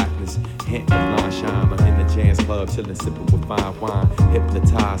in blackness. Hint of line shine, I'm in the jazz club, chillin', sippin' with fine wine.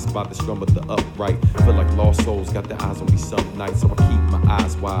 Hypnotized by the strum of the upright. Feel like lost souls got their eyes on me some nights, so I keep my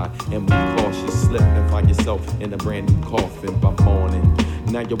eyes wide and move cautious. Slip and find yourself in a brand new coffin by morning.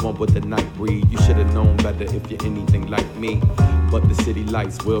 Now you're one with the night breed. You should've known better if you're anything like me. But the city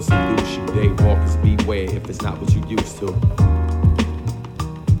lights will seduce you. Daywalkers beware if it's not what you used to.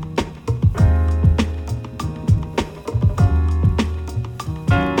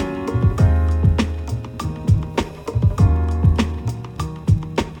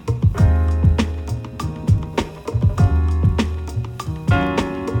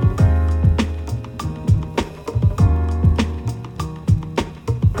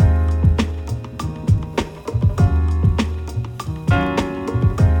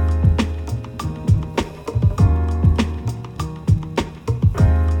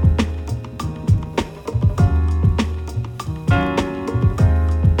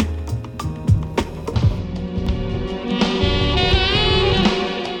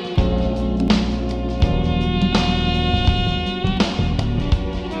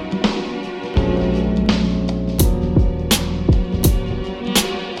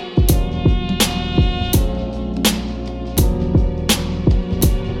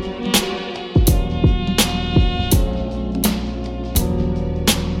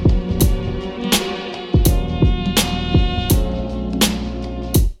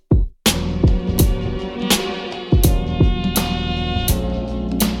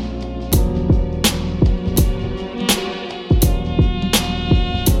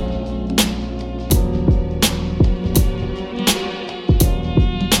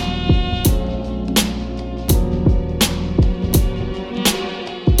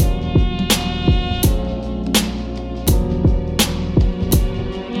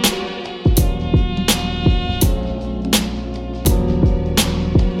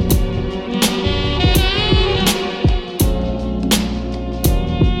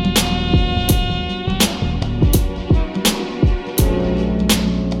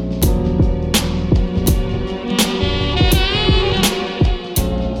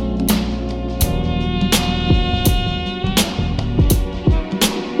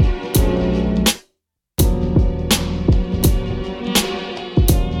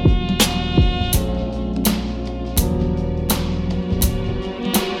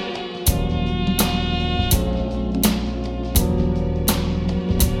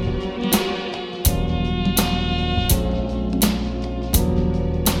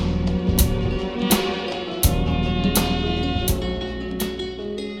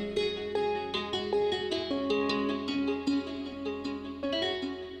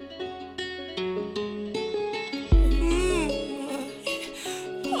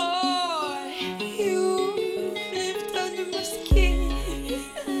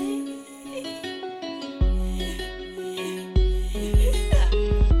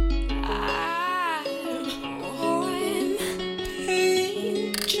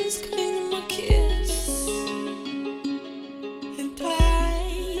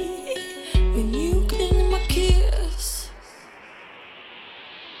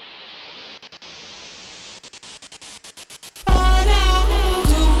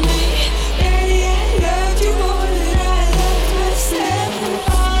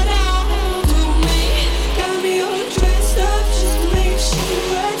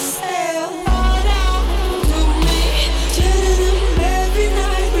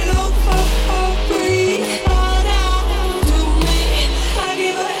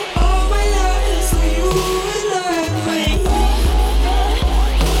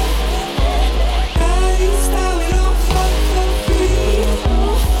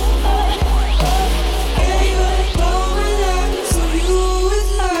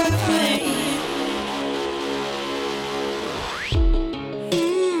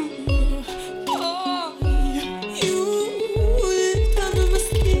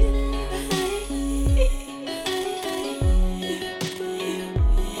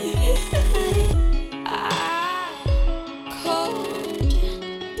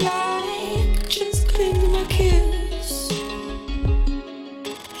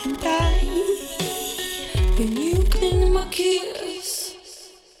 kiss.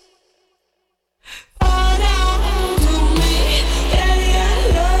 What happened to me? Daddy, I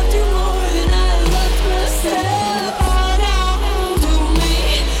loved you more than I loved myself. What happened to me?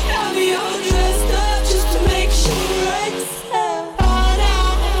 Have me all dressed up just to make sure I sell. What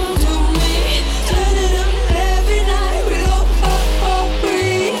happened to me? Turn it up every night, we go pop for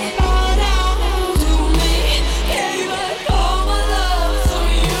free. What happened to me? Gave up all my love so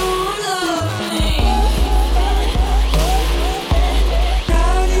you love me.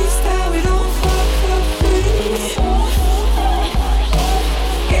 Proud is that we don't fuck for free.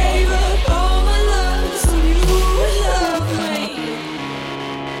 Gave up all my love so you love me.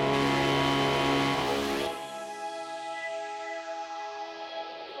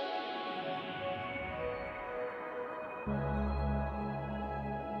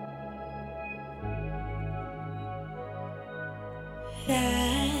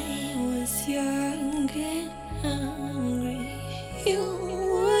 I was young and hungry. You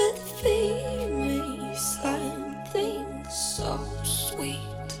would feed me something so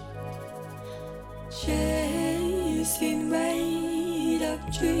sweet. Chasing made up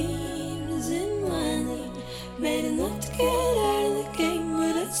dreams and money, made enough to get out of the game,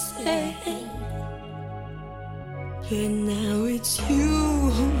 but I stayed. But now it's you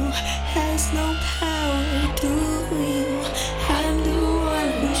who has no power to you. I'm the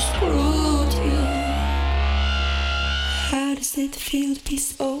one who screwed you. How does it feel to be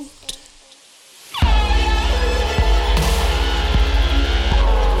sold?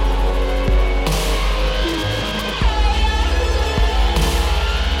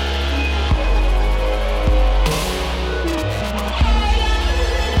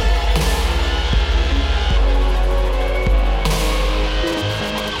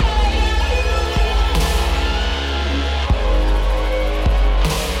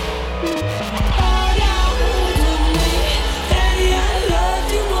 Daddy, I loved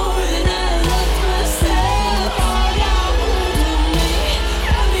you more than I loved myself.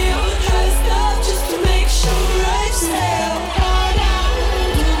 Have me all dressed up just to make sure I sell.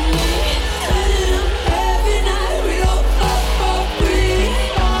 Turn it up every night, we go pop for free.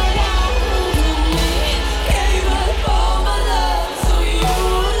 Gave up all my love so you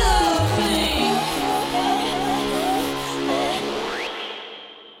love me.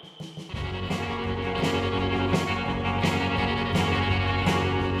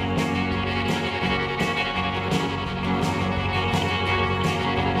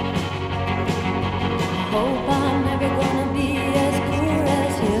 Hope I'm never gonna be as poor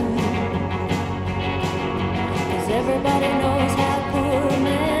as him. 'Cause everybody knows how poor a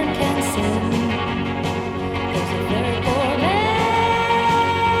man can sin. There's a very poor man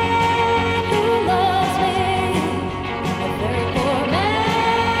who loves me. A very poor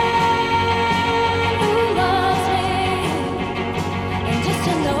man who loves me. And just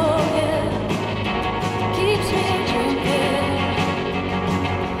to know him keeps me drinking.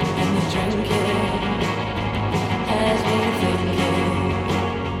 And the drinking has me thinking,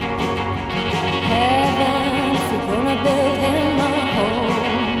 heaven, if we're gonna build him a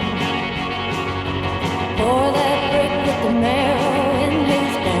home, pour that brick with the marrow in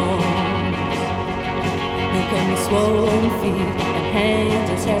his bones, make him with swollen feet and hands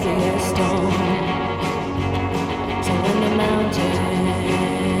as heavy as stone. So when the mountain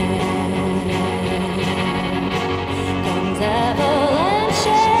comes avalanche,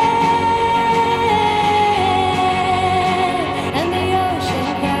 and the ocean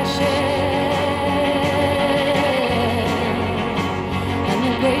crashes, and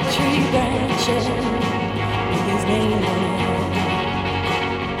the great tree branches with his name on it,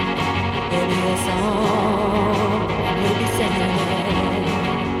 there'll be a song, and we'll be singing it.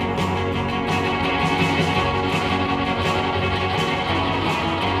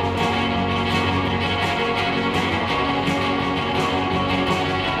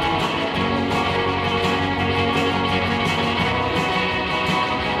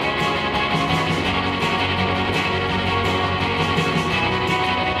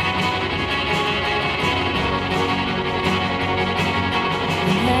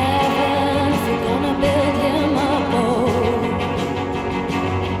 In heaven, if we're gonna build him a boat,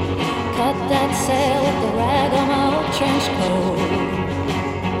 cut that sail with the rag on my old trench coat,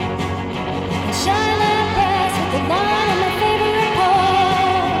 and shine that brass with the line on my favorite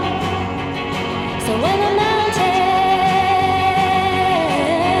pole. So when the mountain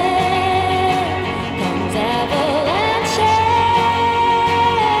comes avalanche,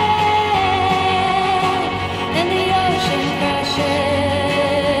 and the ocean crashes,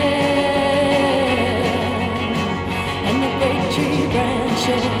 and the great tree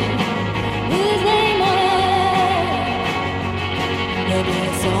branches with his name on it,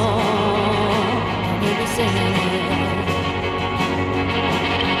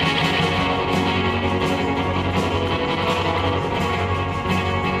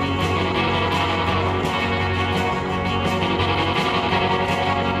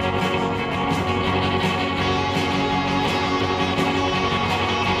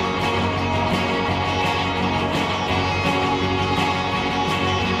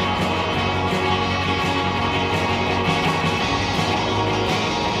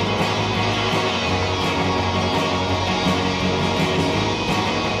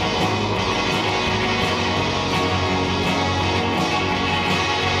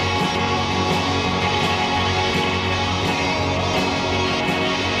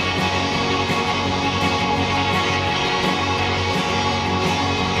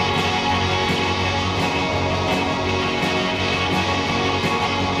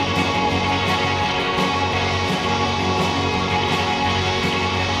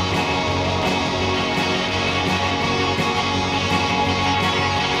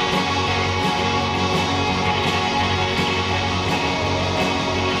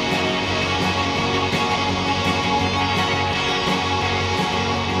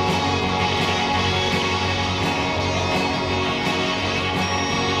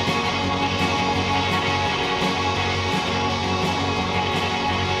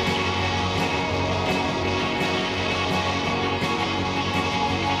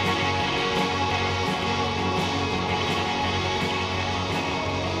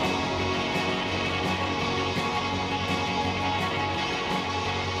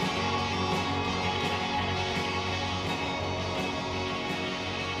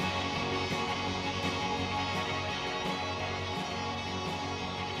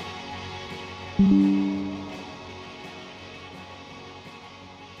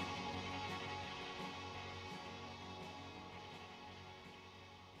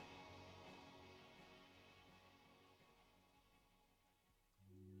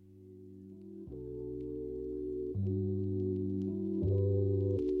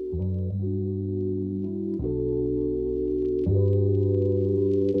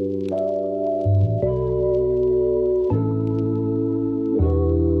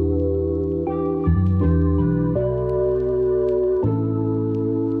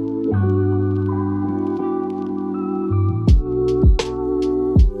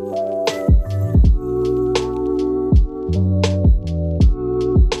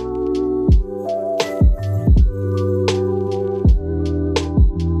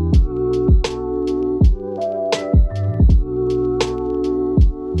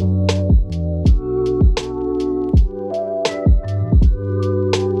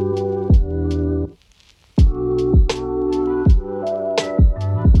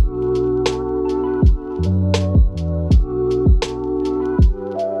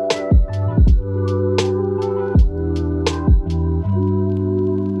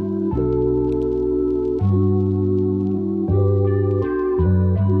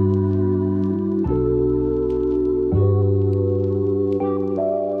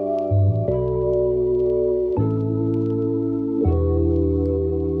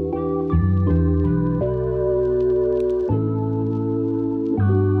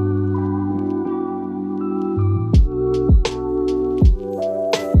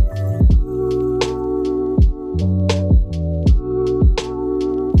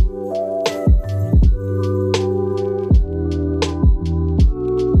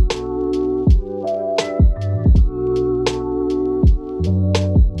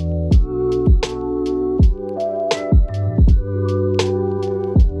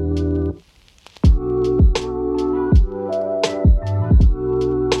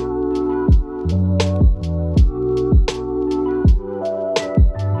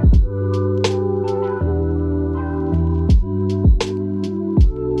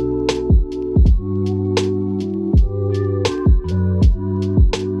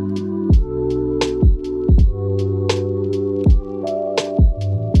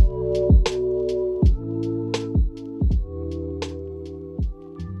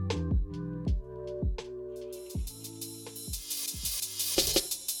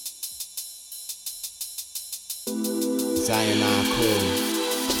 Zion Cool,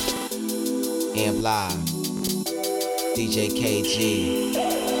 Amp Live, DJ KG,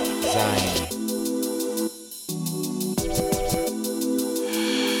 Zion.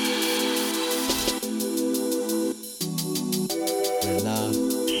 And love,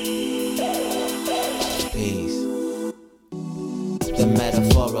 peace. The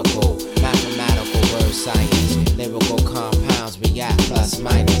metaphorical, mathematical word science, lyrical compounds react plus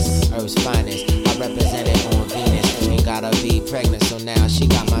minus. Earth's finest, I represent it on Venus. Ain't gotta be pregnant, so now she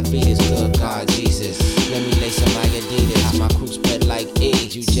got my fetus. Good God, Jesus. Let me lace on my Adidas. My crew spread like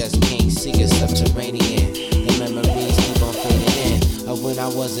AIDS, you just can't see it. Subterranean. The memories keep on fading in of when I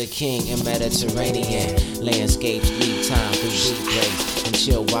was a king in Mediterranean. Landscapes lead time through deep breaks and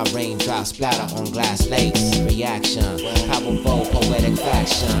chill while raindrops splatter on glass lakes. Reaction, powerful poetic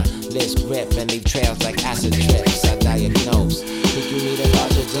faction. Lips grip and leave trails like acid trips. I diagnose. Think you need a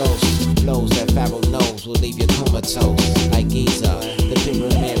larger dose. Blows that Pharaoh knows will leave you comatose. Like Giza, the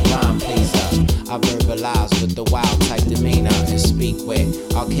pyramid rhyme pleaser. I verbalize with the wild type demeanor and speak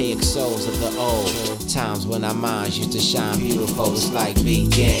with archaic souls of the old times when our minds used to shine beautiful. It's like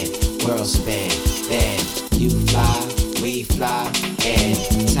begin, world spin, then you fly, we fly, and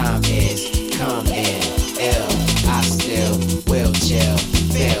time is coming. Ill, I still will chill.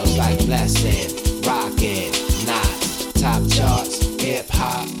 Feels like blessing, rockin', knots, top charts, hip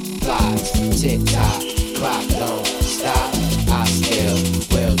hop, plots, tick tock, clock don't stop. I still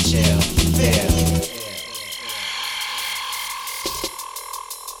will chill, feel.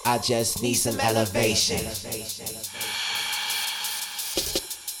 I just need some elevation.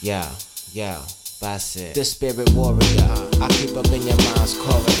 Yeah, that's it. The spirit warrior, I creep up in your mind's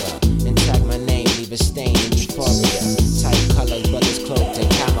corridor and tag my name, leave a stain in euphoria. Tight colors, but it's cloaked in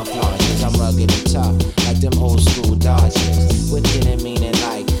camouflages. I'm rugged and tough, like them old school dodgers. With hidden meaning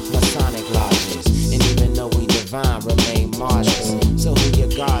like Masonic lodges. And even though we divine, remain martyrs. So who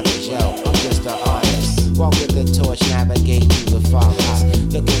your God is, yo? I'm just an artist. Walk with the torch, navigate through the forest.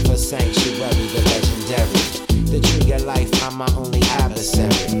 Looking for sanctuary, the legendary. The tree of life, I'm my only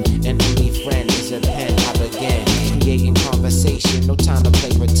adversary. And only friend is a pen I begin. Creating conversation, no time to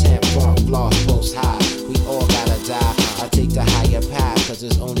play pretend. Front floss, post high, we all gotta die. I take the higher path, cause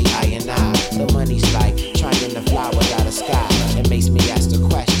it's only I and I. The money's like trying to fly without a sky. It makes me ask the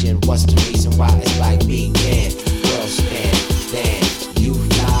question, what's the reason why? It's like begin, world spin, then you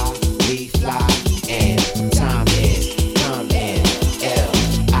fly, we fly, and time is coming. Ill,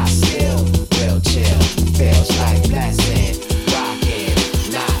 I still will chill. Feels like blessing, rockin',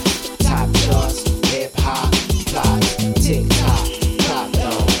 knots, top charts, hip hop, plots, tick tock, clock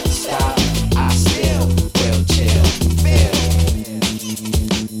don't stop. I still will chill, feel.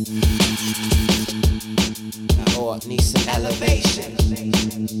 Or need some elevation.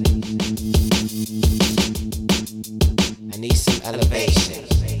 I need some elevation.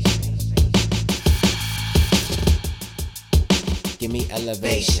 Give me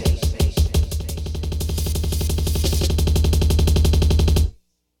elevation.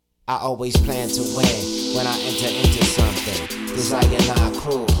 I always plan to win when I enter into something. Desire not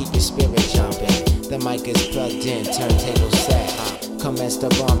cruel, keep your spirit jumping. The mic is plugged in, turntable set. Commence the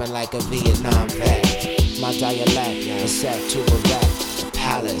bombing like a Vietnam vet. My dialect is set to erect a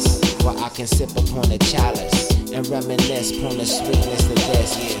palace where I can sip upon a chalice and reminisce upon the sweetness of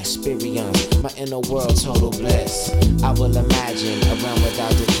this experience. My inner world, total bliss. I will imagine a realm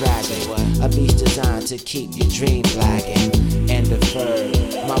without the dragon, a beast designed to keep your dream flagging and deferred.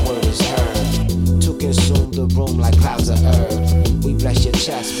 My word is heard to consume the room like clouds of herb. We bless your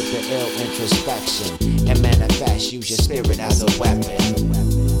chest with the ill introspection and manifest. Use your spirit as a weapon.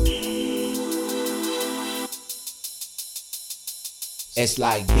 It's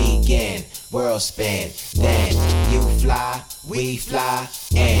like begin, world spin, then you fly, we fly,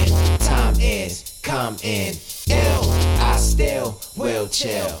 and time is coming. Ill, I still will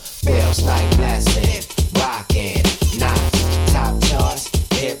chill. Feels like blessing, rockin', knots, top charts,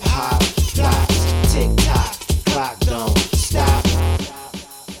 hip hop, plots, tick tock, clock don't stop.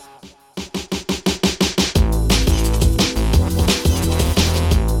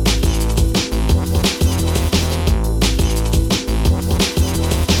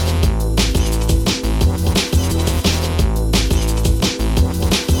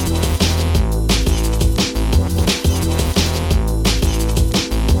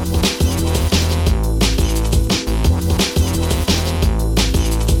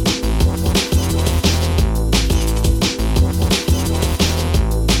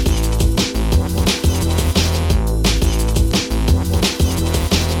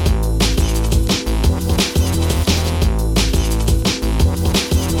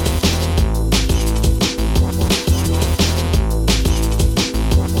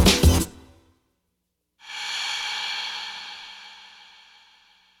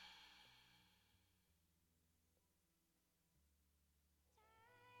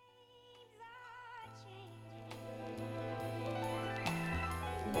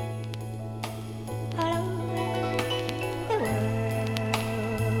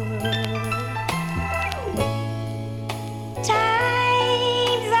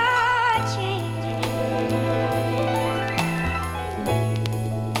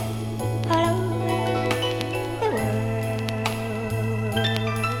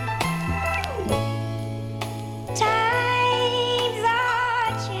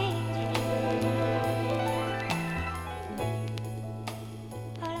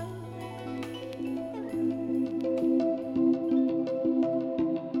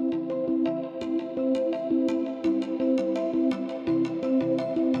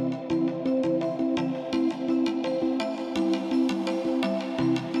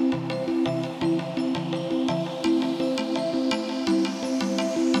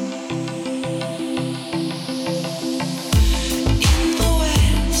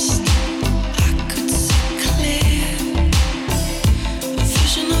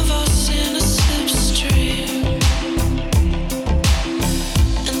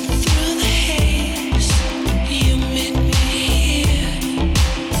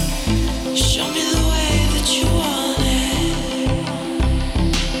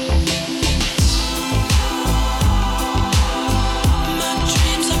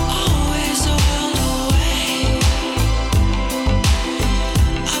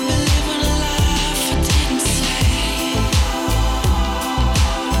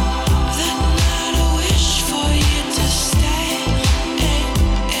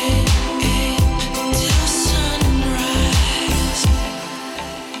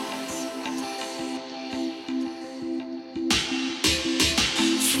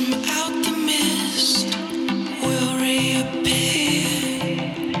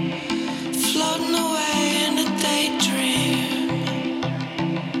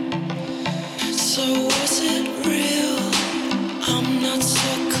 So was it real? I'm not so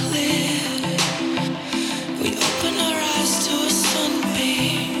clear. We open our eyes to a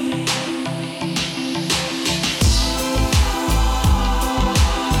sunbeam.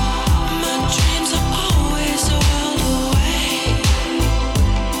 My dreams are always a world away.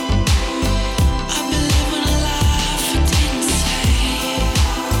 I've been living a life I didn't say.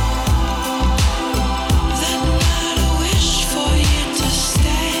 That night I wish for you to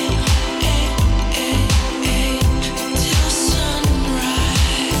stay till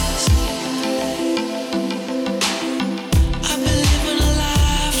sunrise. I've been living a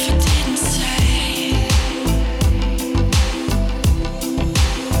life I didn't say.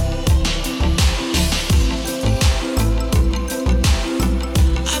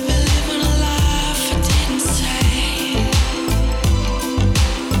 I've been living a life I didn't say.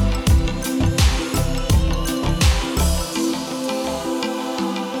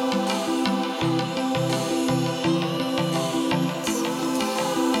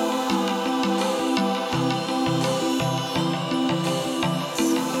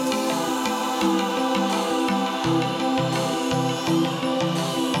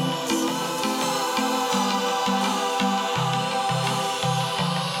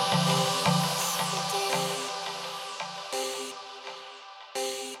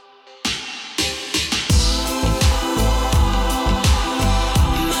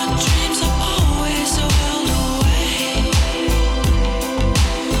 My dreams are always a world away.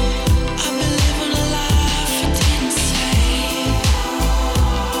 I've been living a life I didn't say.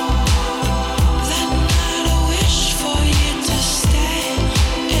 That night I wish for you to stay.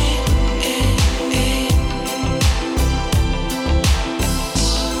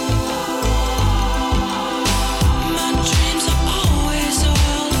 My dreams are always a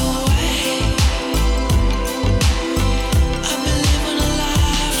world away. I've been living a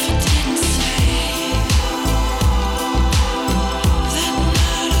life I didn't say. That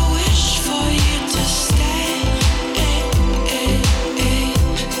night I wish for you to stay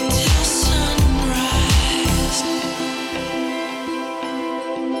till sunrise.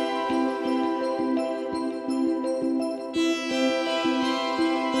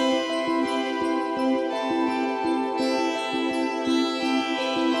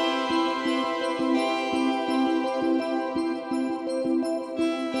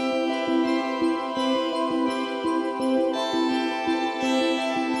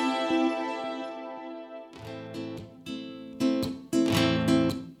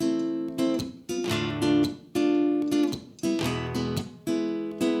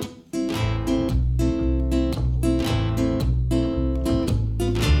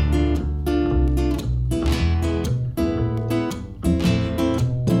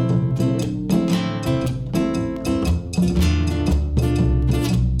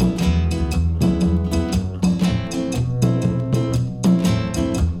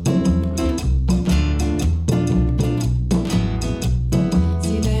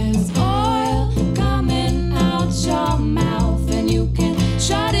 See, there's oil coming out your mouth, and you can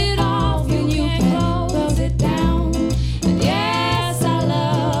shut it off, and you can close it down. And yes, I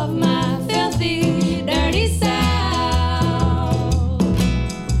love my filthy, dirty South.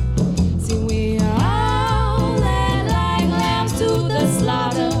 See, we are all led like lambs to the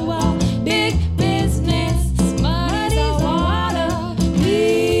slaughter, while big business muddies our water.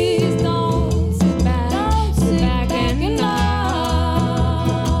 Please don't sit back and love.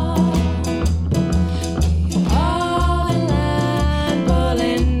 All in line,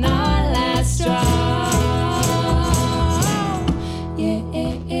 pulling our last straw. Yeah,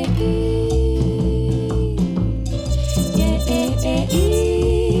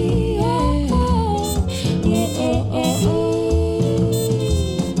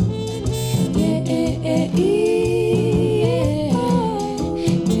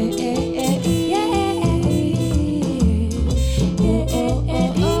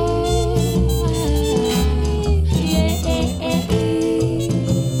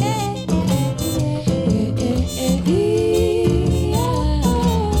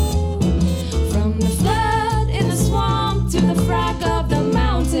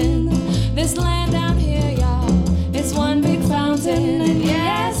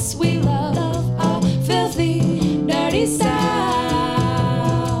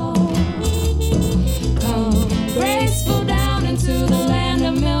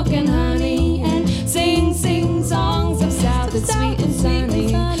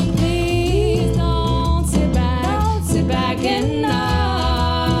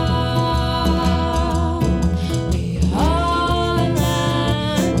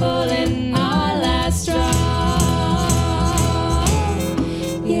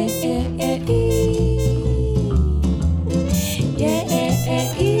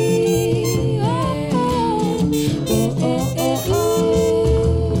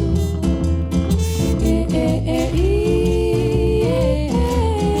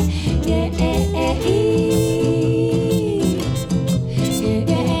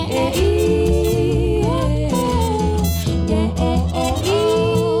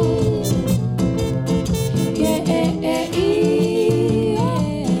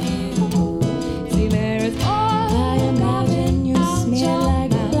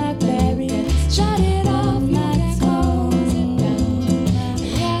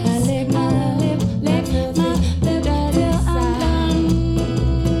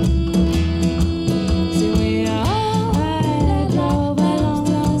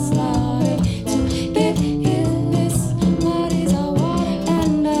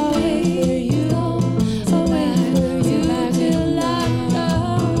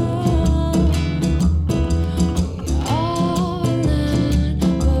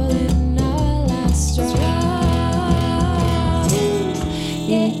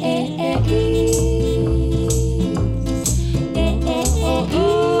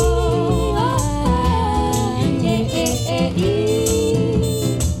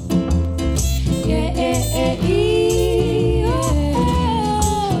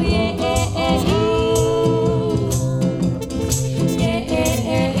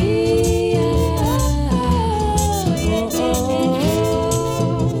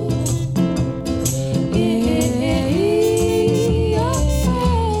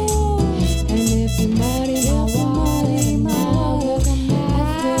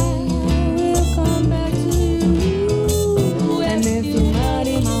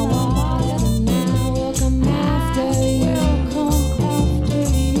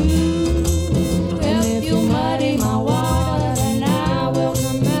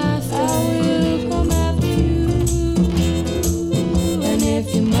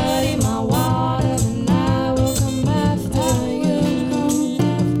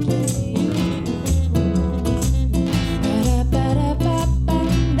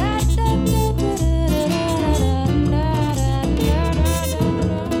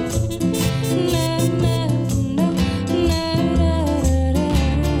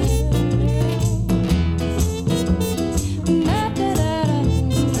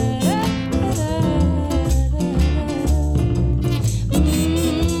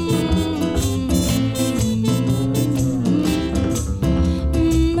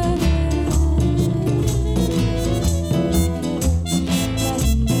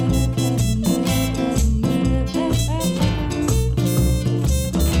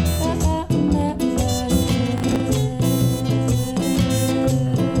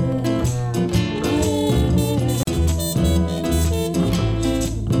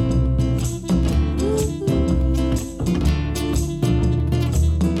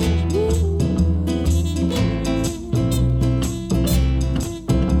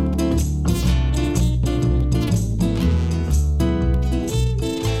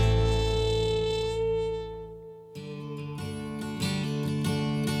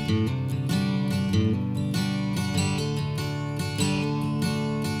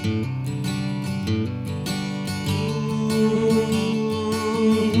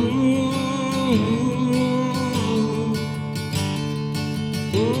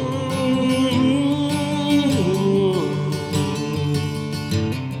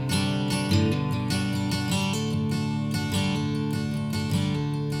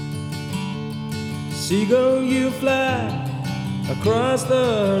 Seagull, you fly across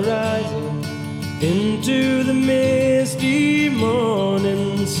the horizon into the misty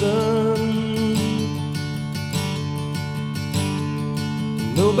morning sun.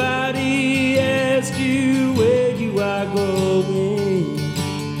 Nobody asks you where you are going.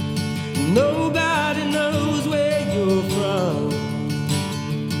 Nobody knows where you're from.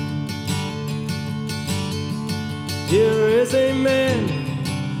 Here is a man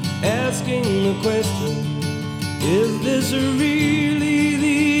asking the question, is this really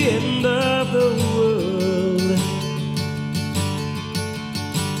the end of the world?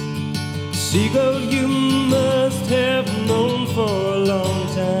 Seagull, you must have known for a long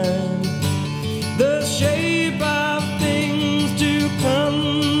time the shape of things to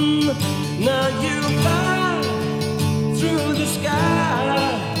come. Now you fly through the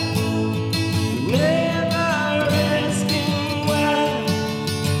sky, never asking why,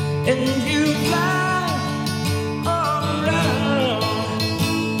 and you fly all around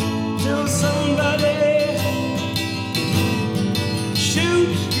till somebody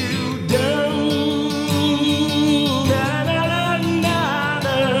shoots you down.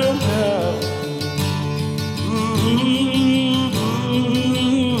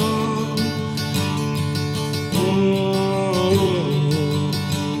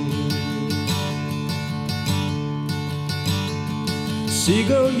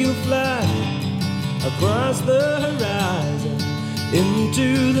 Seagull, you fly across the horizon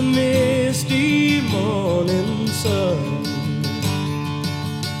into the misty morning sun.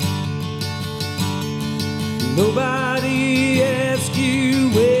 Nobody asks you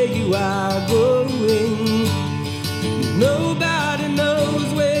where you are going. Nobody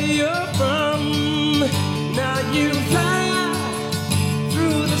knows where you're from. Now you fly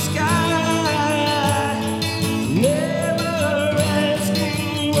through the sky, never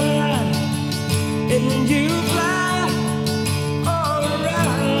asking why, and you fly all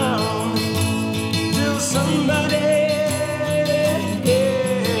around till somebody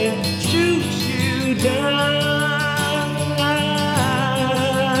shoots you down.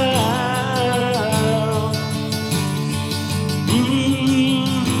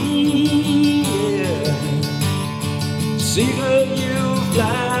 Seagull, you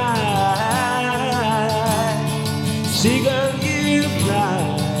fly. Seagull, you fly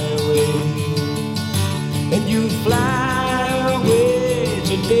away. And you fly away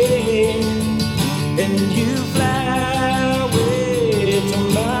today. And you fly away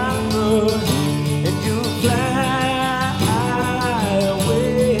tomorrow. And you fly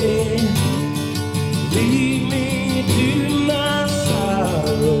away. Lead me to my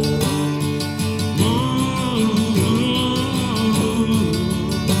sorrow.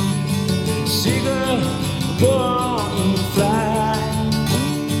 Seagull, go on and fly.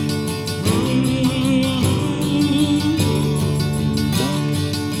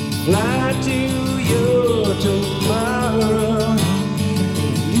 Fly to your tomorrow.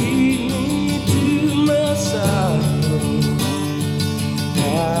 Lead me to my sorrow.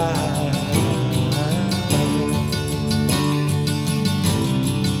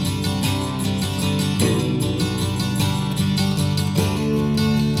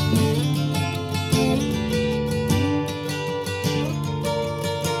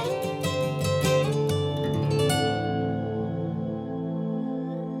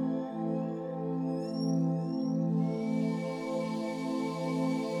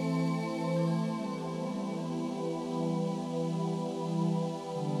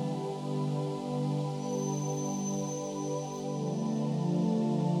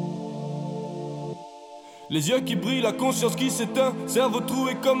 Les yeux qui brillent, la conscience qui s'éteint, cerveau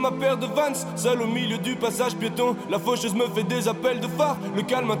troué comme ma paire de Vans. Seul au milieu du passage piéton, la faucheuse me fait des appels de phare. Le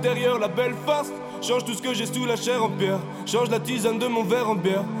calme intérieur, la belle farce. Change tout ce que j'ai sous la chair en pierre. Change la tisane de mon verre en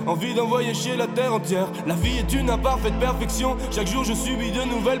bière. Envie d'envoyer chier la terre entière. La vie est une imparfaite perfection. Chaque jour je subis de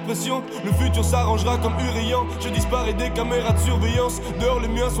nouvelles pressions. Le futur s'arrangera comme Urian. Je disparais des caméras de surveillance. Dehors les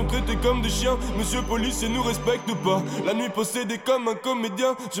miens sont traités comme des chiens. Monsieur policier nous respecte pas. La nuit possédée comme un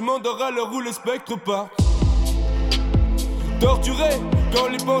comédien. Je m'endors à l'heure où le spectre part. Torturé, quand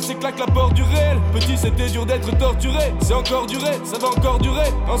les pensées claquent la porte du réel. Petit c'était dur d'être torturé, c'est encore duré, ça va encore durer.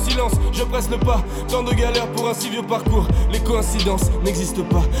 En silence, je presse le pas, tant de galères pour un si vieux parcours. Les coïncidences n'existent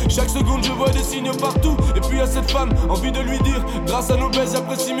pas, chaque seconde je vois des signes partout. Et puis à cette femme, envie de lui dire, grâce à nos baises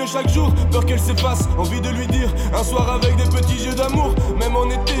j'apprécie mieux chaque jour. Peur qu'elle s'efface, envie de lui dire, un soir avec des petits jeux d'amour. Même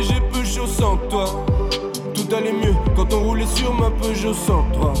en été j'ai peu chaud sans toi. Tout allait mieux quand on roulait sur ma Peugeot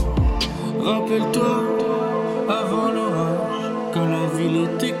 103. Rappelle-toi, avant l'orage, quand la ville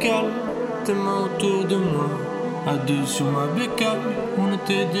était calme, tes mains autour de moi, à deux sur ma bécane, on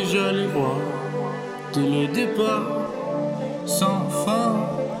était déjà les rois. dès le départ, sans fin.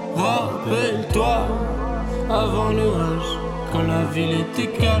 Rappelle-toi, avant l'orage, quand la ville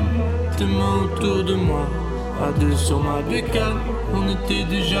était calme, tes mains autour de moi, à deux sur ma bécane, on était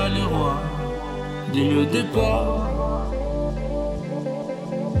déjà les rois, dès le départ.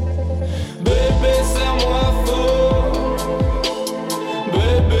 Bébé, serre-moi faux.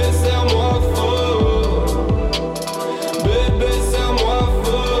 Bébé, serre-moi faux. Bébé, serre-moi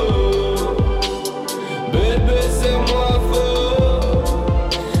faux. Bébé, serre-moi faux.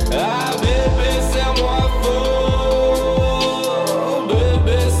 Ah, bébé, serre-moi faux.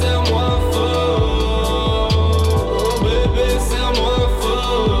 Bébé, serre-moi faux. Bébé, serre-moi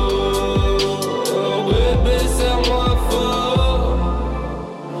faux. Bébé, serre-moi faux.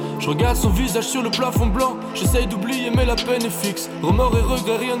 Je regarde son visage sur le plafond blanc, j'essaye d'oublier mais la peine est fixe. Remords et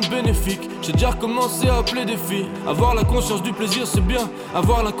regrets, rien de bénéfique. J'ai déjà recommencé à appeler des filles. Avoir la conscience du plaisir c'est bien,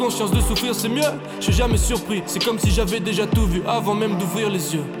 avoir la conscience de souffrir c'est mieux. Je suis jamais surpris, c'est comme si j'avais déjà tout vu avant même d'ouvrir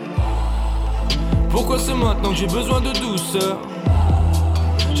les yeux. Pourquoi c'est maintenant que j'ai besoin de douceur?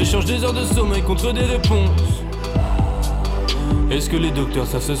 J'échange des heures de sommeil contre des réponses. Est-ce que les docteurs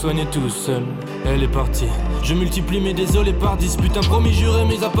savent se soigner tout seuls? Elle est partie. Je multiplie mes désolés par 10. Putain promis juré,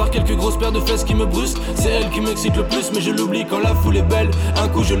 mis à part quelques grosses paires de fesses qui me brusquent. C'est elle qui m'excite le plus, mais je l'oublie quand la foule est belle. Un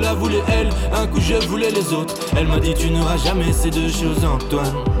coup je la voulais elle, un coup je voulais les autres. Elle m'a dit tu n'auras jamais ces deux choses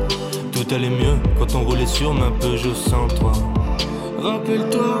Antoine. Tout allait mieux quand on roulait sur ma Peugeot 103.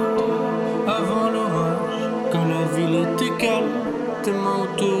 Rappelle-toi, avant l'orage, quand la ville était calme, tes mains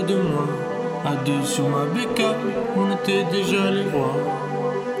autour de moi, à deux sur ma bécane, on était déjà les rois,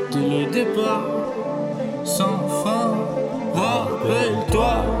 dès le départ, sans fin.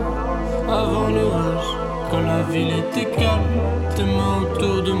 Rappelle-toi, avant l'orage, quand la ville était calme, tes mains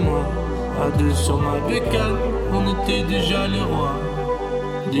autour de moi, à deux sur ma bécane, on était déjà les rois,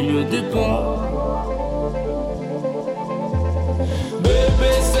 dès le départ.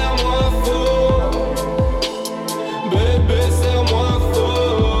 Bébé, serre-moi faux. Bébé, serre-moi faux.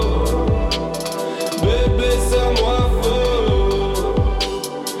 Bébé, serre-moi faux.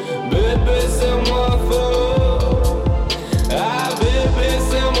 Bébé, serre-moi faux. Ah, bébé,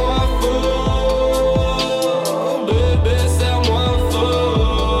 serre-moi faux. Bébé, serre-moi faux.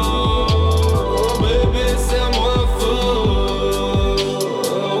 Bébé, serre-moi faux.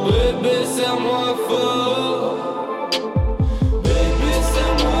 Bébé, serre-moi faux. Bébé,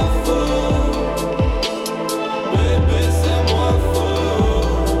 serre-moi faux. Bébé, serre-moi faux.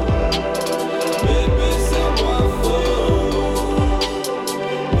 Bébé, serre-moi faux.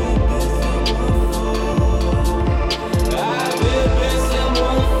 Ah, bébé,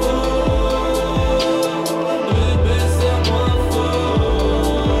 serre-moi faux. Bébé, serre-moi faux.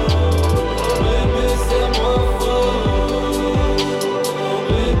 Bébé, serre-moi faux.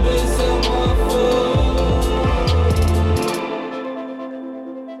 Bébé, serre-moi faux.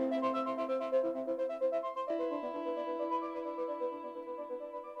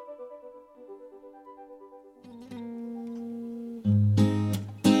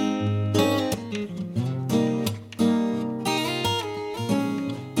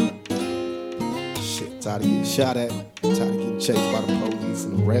 Shit, tired of getting shot at, tired of getting chased by the police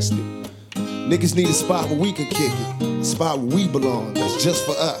and arrested. Niggas need a spot where we can kick it, a spot where we belong, that's just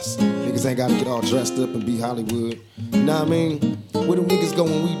for us. Niggas ain't gotta get all dressed up and be Hollywood. You know what I mean? Where do niggas go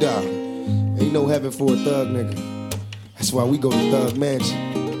when we die? Ain't no heaven for a thug nigga. That's why we go to Thug Mansion.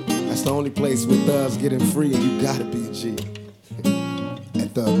 That's the only place where thugs getting free and you gotta be a G.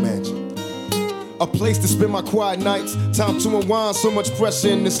 At Thug Mansion. A place to spend my quiet nights, time to unwind, so much pressure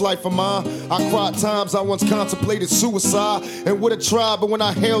in this life of mine. I cried times I once contemplated suicide and would have tried, but when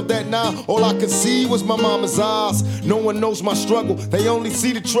I held that knife, all I could see was my mama's eyes. No one knows my struggle, they only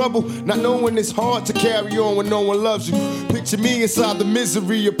see the trouble, not knowing it's hard to carry on when no one loves you. Picture me inside the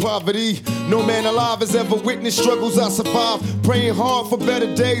misery of poverty. No man alive has ever witnessed struggles I survived. Praying hard for better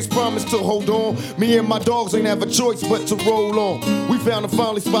days, promise to hold on. Me and my dogs ain't have a choice but to roll on. We found a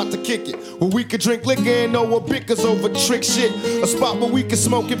finally spot to kick it, where we could drink liquor and know what bickers over trick shit. A spot where we can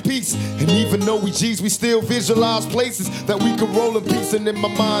smoke in peace. And even though we G's, we still visualize places that we can roll in peace. And in my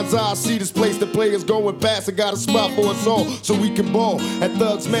mind's eye, I see this place that players going past and got a spot for us all so we can ball at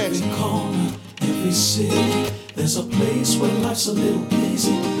Thug's Mansion. Every corner, every city, there's a place where life's a little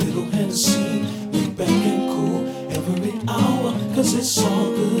easy, little Hennessy, laid back and cool every hour, cause it's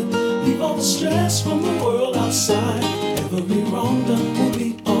all good. Leave all the stress from the world outside. Every wrong done will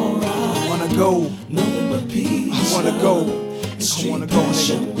be alright. Wanna go, nothing but peace. I wanna go, Extreme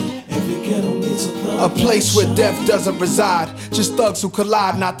passion. Every Every ghetto needs a thug. A place where death doesn't reside. Just thugs who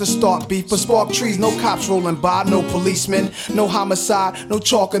collide, not to start beef. For spark trees, no cops rolling by, no policemen, no homicide, no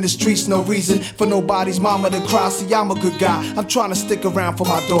chalk in the streets, no reason for nobody's mama to cry. See, I'm a good guy, I'm trying to stick around for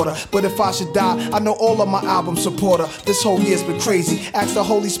my daughter. But if I should die, I know all of my album supporter. This whole year's been crazy. Ask the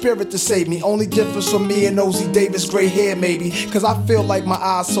Holy Spirit to save me. Only difference from me and Ozzy Davis, gray hair maybe. Cause I feel like my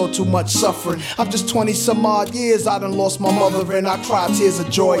eyes saw too much suffering. I'm just 20 some odd years, I done lost my mother and I cry tears of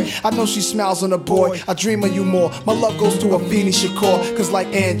joy. I know she smiles on a boy, I dream of you more. My love goes to Afeni Shakur, cause like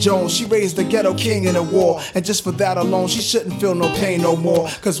Ann Jones, she raised the ghetto king in a war. And just for that alone, she shouldn't feel no pain no more.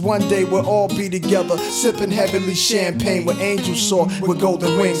 Cause one day we'll all be together, sipping heavenly champagne with angels soar with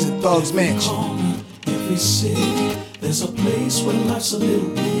golden wings and thugs mansion. Every city, there's a place where life's a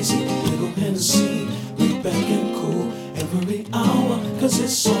little easy. Little Hennessy, we back and cool every hour, cause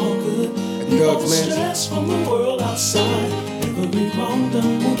it's all good. Leave all the stress from the world outside. Every wrong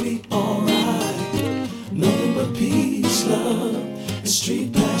done will be alright. Nothing but peace, love, and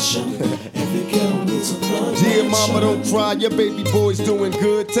street passion. Every ghetto needs a thug. Dear mama, don't cry, your baby boy's doing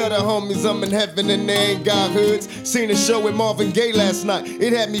good. Tell the homies I'm in heaven and they ain't got hoods. Seen a show with Marvin Gaye last night.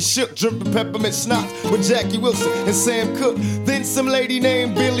 It had me shook, dripping peppermint schnapps with Jackie Wilson and Sam Cooke. Then some lady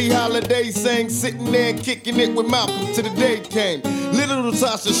named Billie Holiday sang, sitting there kicking it with Malcolm till the day came. Little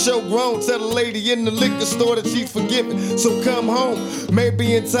Natasha show grown, tell the lady in the liquor store that she's forgiven. So come home,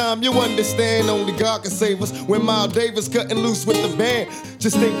 maybe in time you'll understand. Only God can save us. When Miles Davis cutting loose with the band.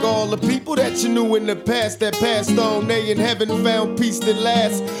 Just think all the people that you knew in the past that passed on. They in heaven found peace that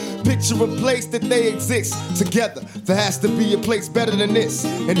lasts. Picture a place that they exist together. There has to be a place better than this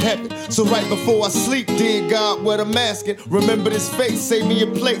in heaven. So right before I sleep, dear God, what I'm asking, remember this face, save me a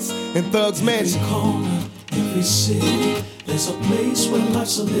place in Thug's Mansion. Every city, there's a place where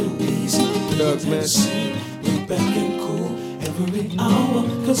life's a little easy. Thug's Mansion. We back and cool every hour,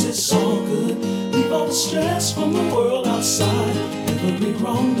 cause it's all good. Leave all the stress from the world outside. Every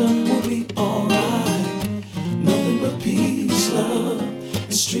wrong done will be alright. Nothing but peace, love,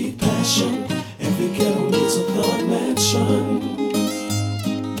 and street passion. Every ghetto needs a thug mansion.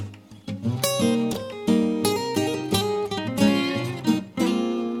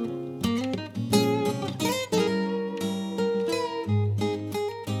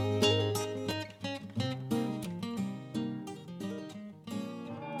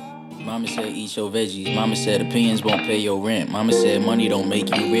 Mama said eat your veggies. Mama said opinions won't pay your rent. Mama said money don't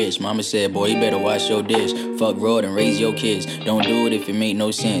make you rich. Mama said boy you better wash your dish. Fuck road and raise your kids. Don't do it if it make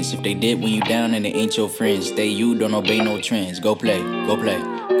no sense. If they did when you down and they ain't your friends. Stay you, don't obey no trends. Go play, go play,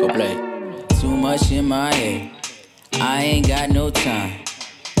 go play. Too much in my head, I ain't got no time.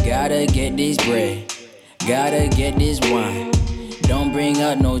 Gotta get this bread, gotta get this wine. Don't bring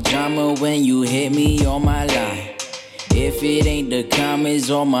up no drama when you hit me on my line. If it ain't the comments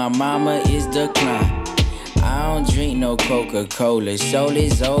on my mama, it's decline. I don't drink no Coca-Cola. Soul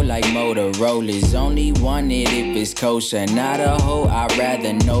is old like Motorola's. Only want it if it's kosher. Not a hoe, I'd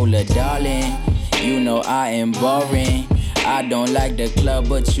rather Nola. Darling, you know I am boring. I don't like the club,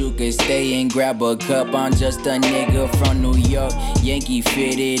 but you could stay and grab a cup. I'm just a nigga from New York. Yankee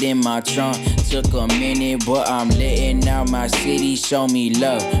fitted in my trunk. Took a minute, but I'm letting out my city. Show me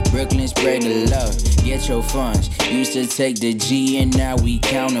love. Brooklyn spread the love. Get your funds. Used to take the G and now we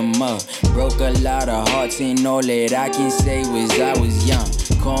count them up. Broke a lot of hearts and all that I can say was I was young.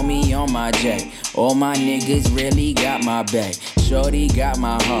 Call me on my jack. All my niggas really got my back. Shorty got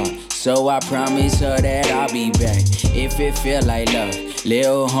my heart. So I promise her that I'll be back. If it feel like love,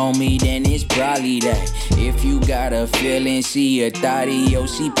 little homie, then it's probably that. If you got a feeling, she a thotty, yo,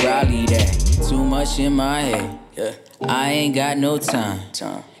 she probably that. Too much in my head, yeah. I ain't got no time.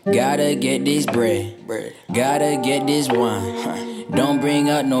 Gotta get this bread, gotta get this wine. Don't bring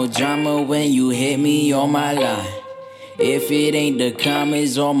up no drama when you hit me on my line. If it ain't the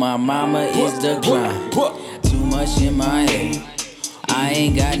comments on my mama, it's decline. Too much in my head, I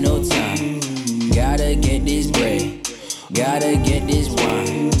ain't got no time. Gotta get this bread, gotta get this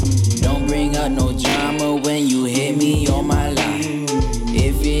wine. Don't bring up no drama when you hit me on my line.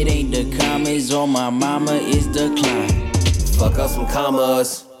 If it ain't the comments on my mama, it's decline. Fuck up some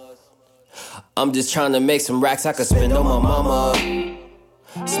commas. I'm just trying to make some racks I could spend on my mama.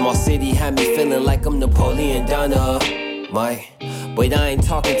 Small city had me feeling like I'm Napoleon Donna. But Wait, I ain't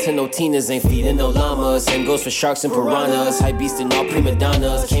talking to no teeners, ain't feeding no llamas. Same goes for sharks and piranhas, high beast and all prima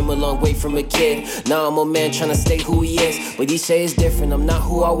donnas. Came a long way from a kid, now I'm a man trying to stay who he is. But he say it's different, I'm not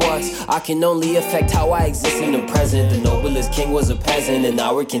who I was. I can only affect how I exist in the present. The noblest king was a peasant, an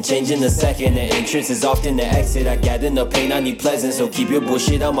hour can change in a second. The entrance is often the exit, I gather no pain, I need pleasant. So keep your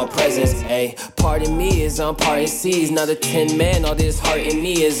bullshit on my presence, ayy. Pardon me as I'm parting seas, not a 10 man, all this heart in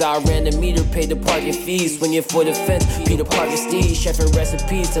me is I ran the meter, paid the parking fees. Swinging for the fence, Peter Parker Steve, chefing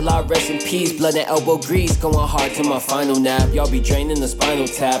recipes till I rest in peace. Blood and elbow grease, going hard to my final nap. Y'all be draining the spinal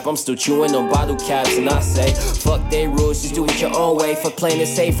tap, I'm still chewing on bottle caps. And I say, fuck they rules, just do it your own way. Fuck playing it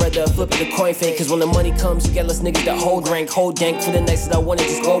safe, rather flip it a coin fake. Cause when the money comes, you get less niggas that hold rank. Hold dank for the next that I wanna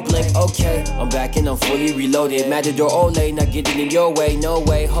just go blank. Okay, I'm back and I'm fully reloaded. Matador Olay, not getting in your way. No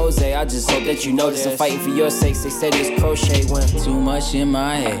way, Jose, I just hope that you notice. I'm fighting for your sakes, they said this crochet went too much in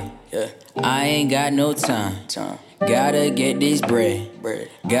my head. I ain't got no time. Gotta get this bread.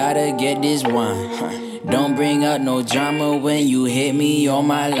 Gotta get this wine. Don't bring up no drama when you hit me on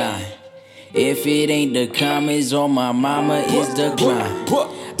my line. If it ain't the comments on my mama, it's the grind.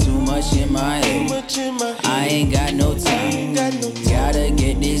 Too much in my head. I ain't got no time. Gotta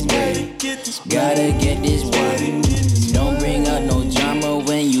get this bread. Gotta get this wine. Don't bring up no drama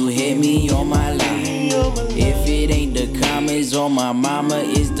when you hit me on my line. If it ain't the comments on my mama,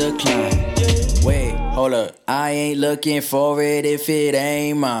 it's the climb. Wait, hold up. I ain't looking for it if it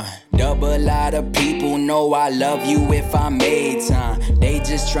ain't mine. Double lot of people know I love you if I made time. They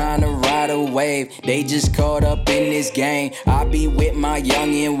just tryna ride a wave. They just caught up in this game. I be with my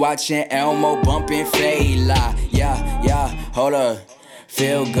youngin' watching Elmo bumping Fela. Yeah, hold up.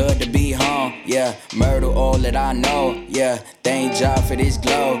 Feel good to be home, yeah. Murder all that I know, yeah. Thank God for this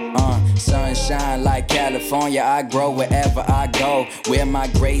glow, sunshine like California. I grow wherever I go. Wear my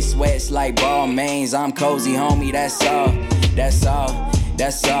gray sweats like ball mains. I'm cozy, homie, that's all.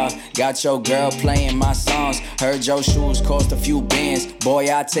 That's all. Got your girl playing my songs. Heard your shoes cost a few bands.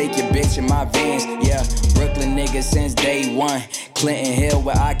 Boy, I take your bitch in my Vans. Yeah, Brooklyn nigga since day one. Clinton Hill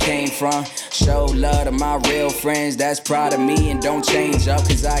where I came from. Show love to my real friends. That's proud of me and don't change up.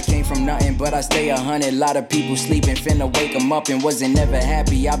 Cause I came from nothing but I stay 100. Lot of people sleeping, finna wake them up and wasn't never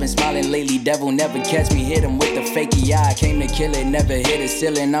happy. I've been smiling lately, devil never catch me. Hit him with the fakey eye. Came to kill it, never hit a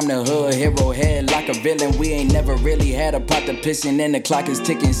ceiling. I'm the hood hero, head like a villain. We ain't never really had a pot to pissin' and the clock is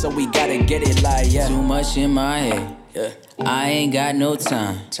ticking, so we gotta get it like, yeah. Too much in my head, I ain't got no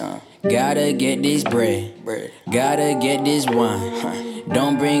time. Gotta get this bread. Gotta get this wine.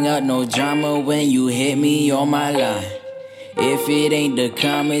 Don't bring up no drama when you hit me on my line. If it ain't the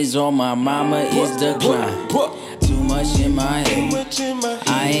comments on my mama, it's the climb. Too much in my head,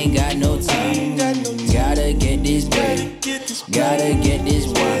 I ain't got no time. Gotta get this bread. Gotta get this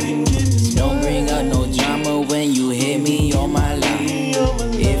wine. Don't bring up no drama when you hit me on my line.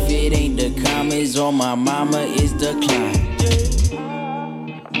 If it ain't the comments on my mama, it's the climb.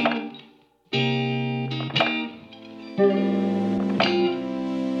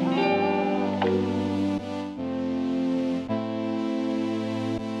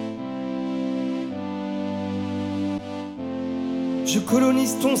 Je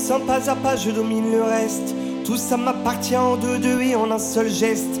colonise ton sein pas à pas, je domine le reste. Tout ça m'appartient en deux et en un seul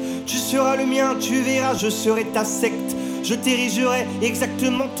geste. Tu seras le mien, tu verras, je serai ta secte. Je t'érigerai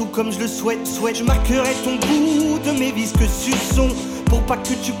exactement tout comme je le souhaite. Je marquerai ton goût de mes visques suçons. Pour pas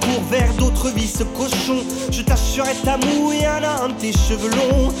que tu cours vers d'autres vices cochons. Je tâcherai ta mouille à un de tes cheveux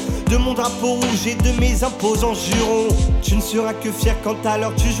longs. De mon drapeau rouge et de mes imposants jurons. Tu ne seras que fier quand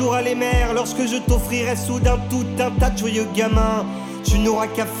alors tu joueras les mers. Lorsque je t'offrirai soudain tout un tas de joyeux gamins. Tu n'auras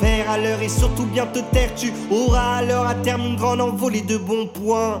qu'à faire à l'heure et surtout bien te taire. Tu auras alors à terme une grande envolée de bons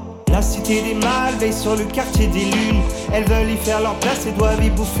points. La cité des mâles veille sur le quartier des lunes. Elles veulent y faire leur place et doivent y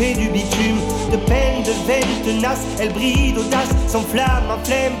bouffer du bitume. De peine, de veine, tenace, elles brillent d'audace. S'enflamme, un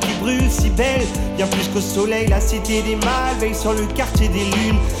flemme qui brûle si belle. Bien plus qu'au soleil, la cité des mâles veille sur le quartier des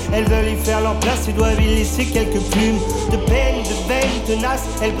lunes. Elles veulent y faire leur place et doivent y laisser quelques plumes. De peine, de veine, tenace,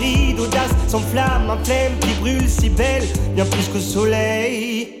 elles brillent d'audace. S'enflamme, un flemme qui brûle si belle. Bien plus qu'au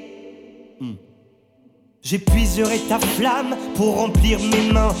soleil. J'épuiserai ta flamme pour remplir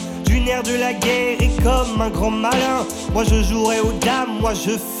mes mains du nerf de la guerre et comme un grand malin. Moi je jouerai aux dames, moi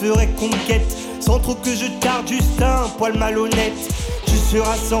je ferai conquête. Sans trop que je tarde, juste un poil malhonnête. Tu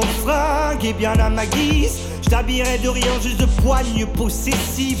seras sans fringue et bien à ma guise. Je t'habillerai de rien, juste de poigne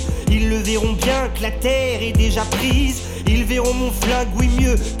possessive. Ils le verront bien que la terre est déjà prise. Ils verront mon flingue, oui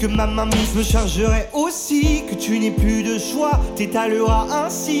mieux que ma mainmise. Me chargerai aussi que tu n'aies plus de choix. T'étaleras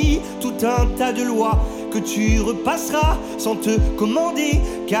ainsi tout un tas de lois que tu repasseras sans te commander,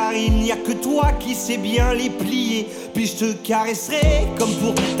 car il n'y a que toi qui sais bien les plier. Puis je te caresserai comme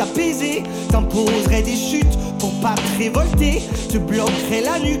pour t'apaiser, t'imposerai des chutes pour pas te révolter, te bloquerai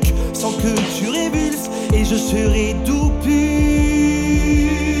la nuque sans que tu révulses, et je serai doux pute.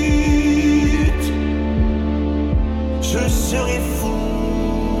 Je serai fou.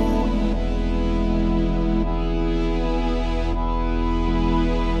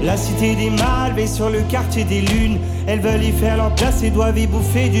 La cité des mâles veille sur le quartier des lunes. Elles veulent y faire leur place et doivent y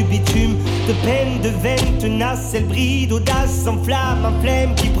bouffer du bitume. De peine, de veine tenace, elles brillent d'audace, s'enflamme, un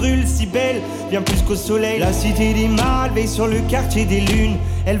flemme qui brûle si belle, bien plus qu'au soleil. La cité des mâles veille sur le quartier des lunes.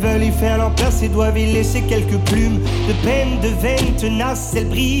 Elles veulent y faire leur place et doivent y laisser quelques plumes. De peine, de veine tenace, elles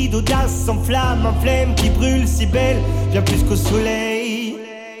brillent d'audace, s'enflamme, un flemme qui brûle si belle, bien plus qu'au soleil.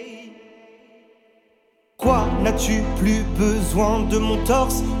 Quoi, n'as-tu plus besoin de mon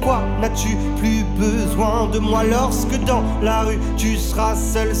torse? Quoi, n'as-tu plus besoin de moi lorsque dans la rue tu seras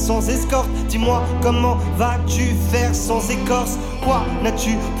seul sans escorte? Dis-moi comment vas-tu faire sans écorce? Quoi,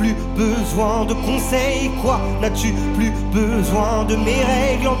 n'as-tu plus besoin de conseils? Quoi, n'as-tu plus besoin de mes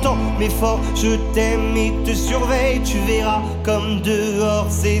règles? Entends mes forts, je t'aime et te surveille. Tu verras comme dehors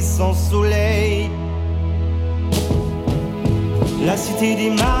c'est sans soleil. La cité des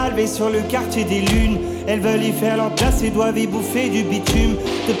mâles veille sur le quartier des lunes. Elles veulent y faire leur place et doivent y bouffer du bitume.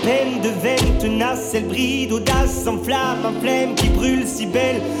 De peine, de veine tenace, elles brillent d'audace, s'enflamme, un flemme qui brûle si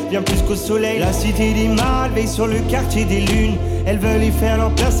belle, bien plus qu'au soleil. La cité des mâles veille sur le quartier des lunes. Elles veulent y faire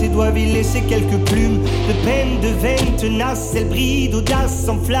leur place et doivent y laisser quelques plumes. De peine, de veine tenace, elles brillent d'audace,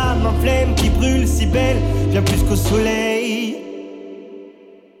 s'enflamme, un flemme qui brûle si belle, bien plus qu'au soleil.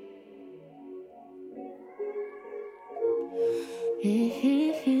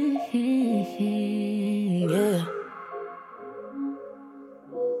 Yeah.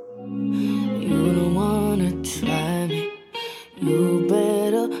 You don't wanna try me. You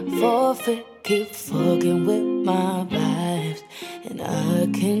better forfeit. Keep fucking with my vibes, and I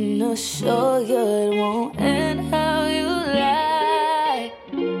can assure you it won't end how you like.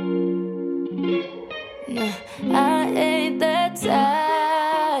 Nah, I ain't that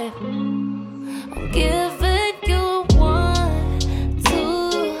type. I'm giving you 1,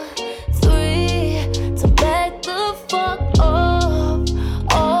 2, 3 to back the fuck up.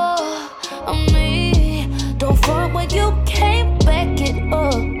 Oh, I mean, don't front when you can't back it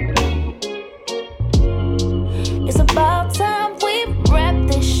up. It's about time we wrap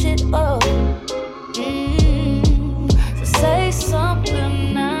this shit up. So say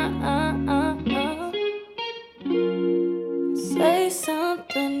something now. Say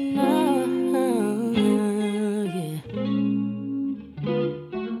something now. Yeah.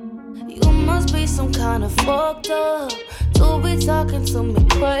 You must be some kind of fucked up to be talking to me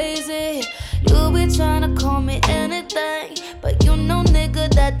crazy. You be trying to call me anything, but you know, nigga,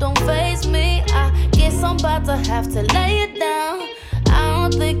 that don't faze me. I guess I'm about to have to lay it down. I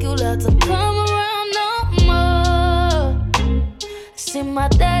don't think you'll have to come around no more. See, my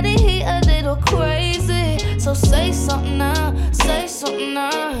daddy, he a little crazy, so say something now, say something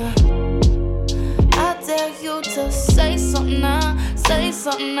now. I dare you to say something now, say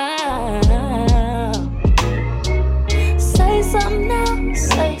something now. Say something now,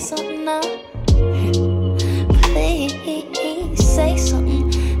 say something now. Please say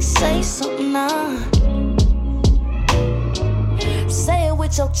something now. Say it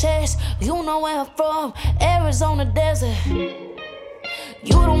with your chest. You know where I'm from, Arizona desert.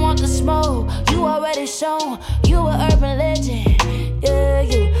 You don't want the smoke, you already shown. You an urban legend. Yeah,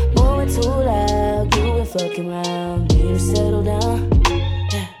 you moving too loud. You been fucking around, need to settle down.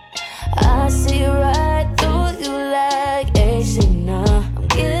 Yeah. I see right through you like AC now. I'm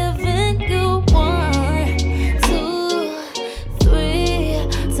giving you 1, 2,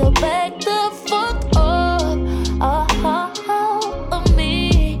 3 to back the fuck up. Of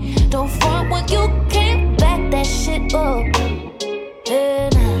me. Don't front when you can't back that shit up.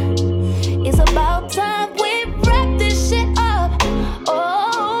 And it's about time we wrap this shit up.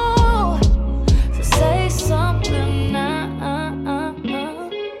 Oh, so say something now.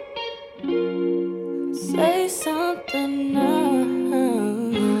 Say something now.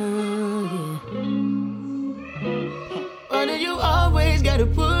 Yeah. Why do you always gotta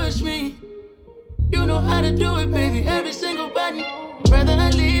push me? You know how to do it, baby, every single button. Rather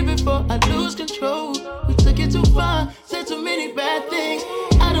not leave before I lose control. We took it too far, said too many bad things.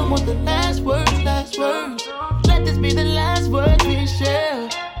 I don't want the last words, last words. Let this be the last words we share.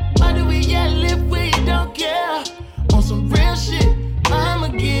 Why do we yell if we don't care? On some real shit, I'ma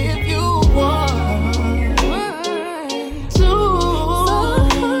give you 1,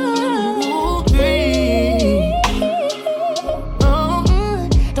 2, 3.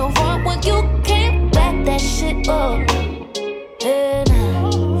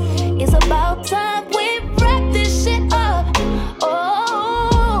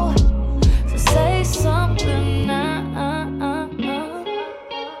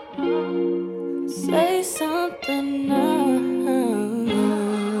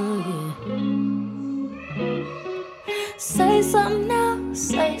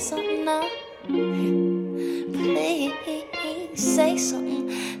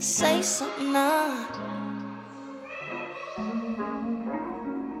 say something now.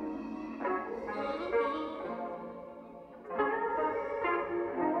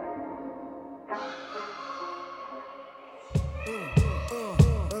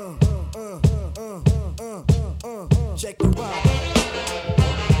 Check the ride.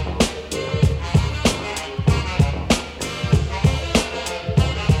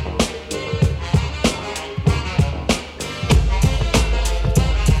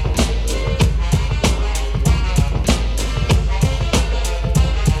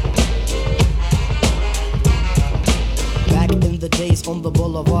 The days on the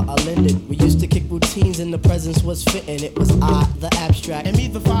boulevard I lended. We used to kick routines and the presence was fitting. It was I, the abstract. And me,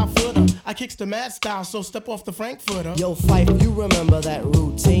 the 5-footer. I kicks the mad style, so step off the Frankfurter. Yo, Fife, you remember that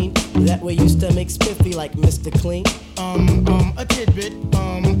routine? That way used to make spiffy like Mr. Clean? A tidbit,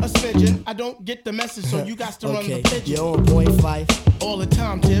 a smidgen. I don't get the message, so you got to run the pigeon. You're on point, Fife. All the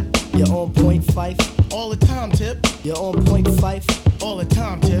time, Tip. You're on point, Fife. All the time, Tip. You're on point, Fife. All the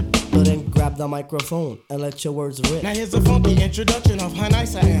time, Tip. So then grab the microphone and let your words rip. Now here's a funky introduction of how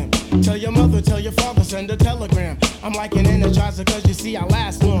nice I am. Tell your mother, tell your father, send a telegram. I'm like an energizer cause you see I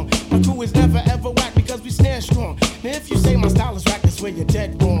last long. My crew is never ever whack because we snare strong. Now if you say my style is whack, that's where you're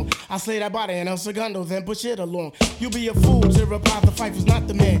dead wrong. I slay that body and El Segundo, then push it along. You'll be a fool to reply the Fife is not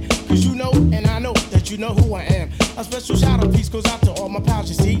the man. Cause you know and I know that you know who I am. A special shout out piece goes out to all my pals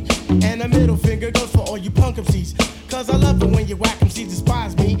you see. And a middle finger goes for all you punk MCs. Cause I love it when you whack MCs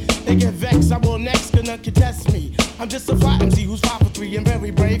despise me. They get vexed, I will next, gonna contest me. I'm just a fly MC who's 5 for 3 and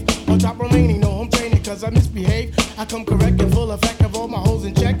very brave. On top remaining, no home training cause I misbehave. I come correct and full effect of all my hoes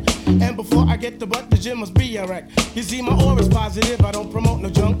in check. And before I get the butt, the gym must be a wreck. You see my aura's positive, I don't promote no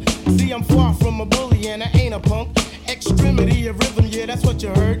junk. See I'm far from a bully and I ain't a punk. Extremity of rhythm, yeah that's what you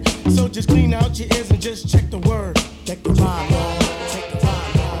heard. So just clean out your ears and just check the word. Check the rhyme, y'all. Check the rhyme.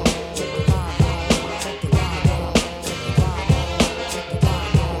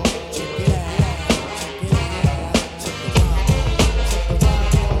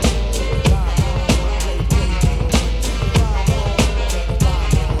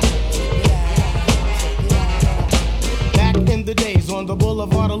 On the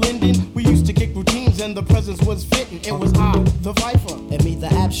boulevard of Linden, we used to kick routines and the presence was fitting. It was I, the Viper. And me, the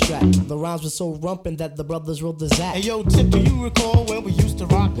abstract. The rhymes were so rumpin' that the brothers wrote the Zach. Hey yo, Tip, do you recall when we used to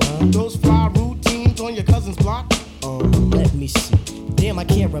rock those fly routines on your cousin's block? Let me see. Damn, I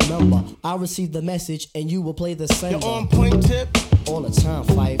can't remember. I received the message and you will play the sender. You're on point, Tip. All the time,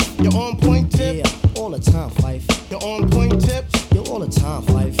 Fife. You're on point, Tip. Yeah, all the time, Fife. You're on point, Tip. You're all the time,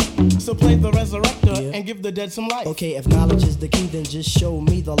 Fife. So play the resurrector and give the dead some life. Okay, if knowledge is the key, then just show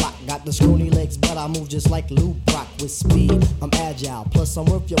me the lock. Got the scrawny legs, but I move just like Lou Brock with speed. I'm agile, plus I'm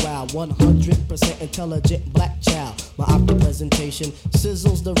worth your while. 100% intelligent black child. My opera presentation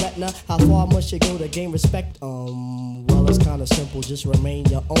sizzles the retina. How far must you go to gain respect? Well, it's kinda simple. Just remain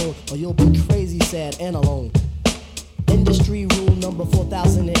your own, or you'll be crazy, sad, and alone. Industry rule number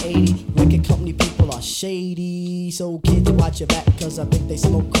 4080. Record company people are shady. So kids watch your back cause I think they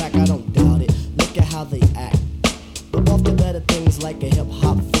smoke crack. I don't doubt it. Look at how they act. But off the better things like a hip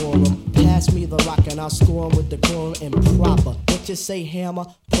hop forum. Pass me the rock and I'll score 'em with the quorum and proper. What you say, hammer?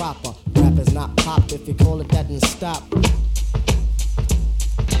 Proper. Rap is not pop. If you call it that, then stop.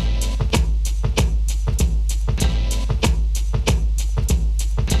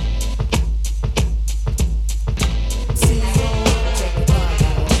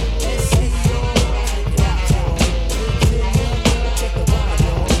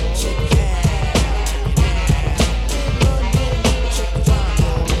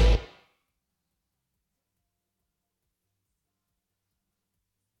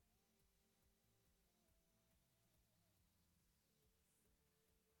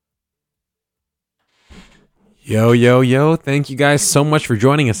 Yo, yo, yo. Thank you guys so much for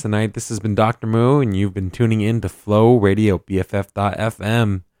joining us tonight. This has been Dr. Moo, and you've been tuning in to Flow Radio,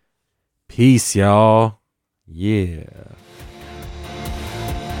 BFF.FM. Peace, y'all. Yeah.